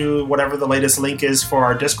send you whatever the latest link is for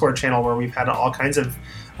our Discord channel, where we've had all kinds of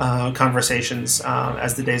conversations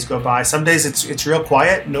as the days go by. Some days it's real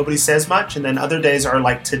quiet, nobody says much, and then other days are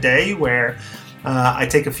like today, where I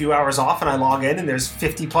take a few hours off and I log in and there's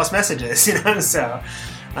 50 plus messages, so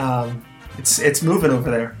it's moving over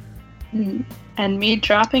there. And me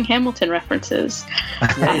dropping Hamilton references.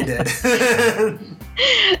 Yeah, you did.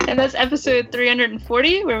 And that's episode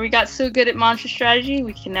 340, where we got so good at monster strategy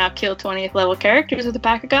we can now kill 20th level characters with a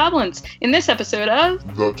pack of goblins. In this episode of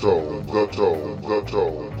The Tome, The Tome, The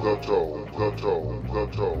Tome, The Tome, The Tome, The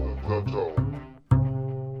Tome, The Tome.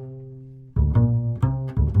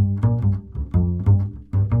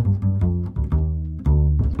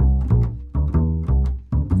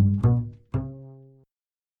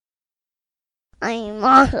 I'm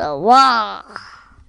on the wall.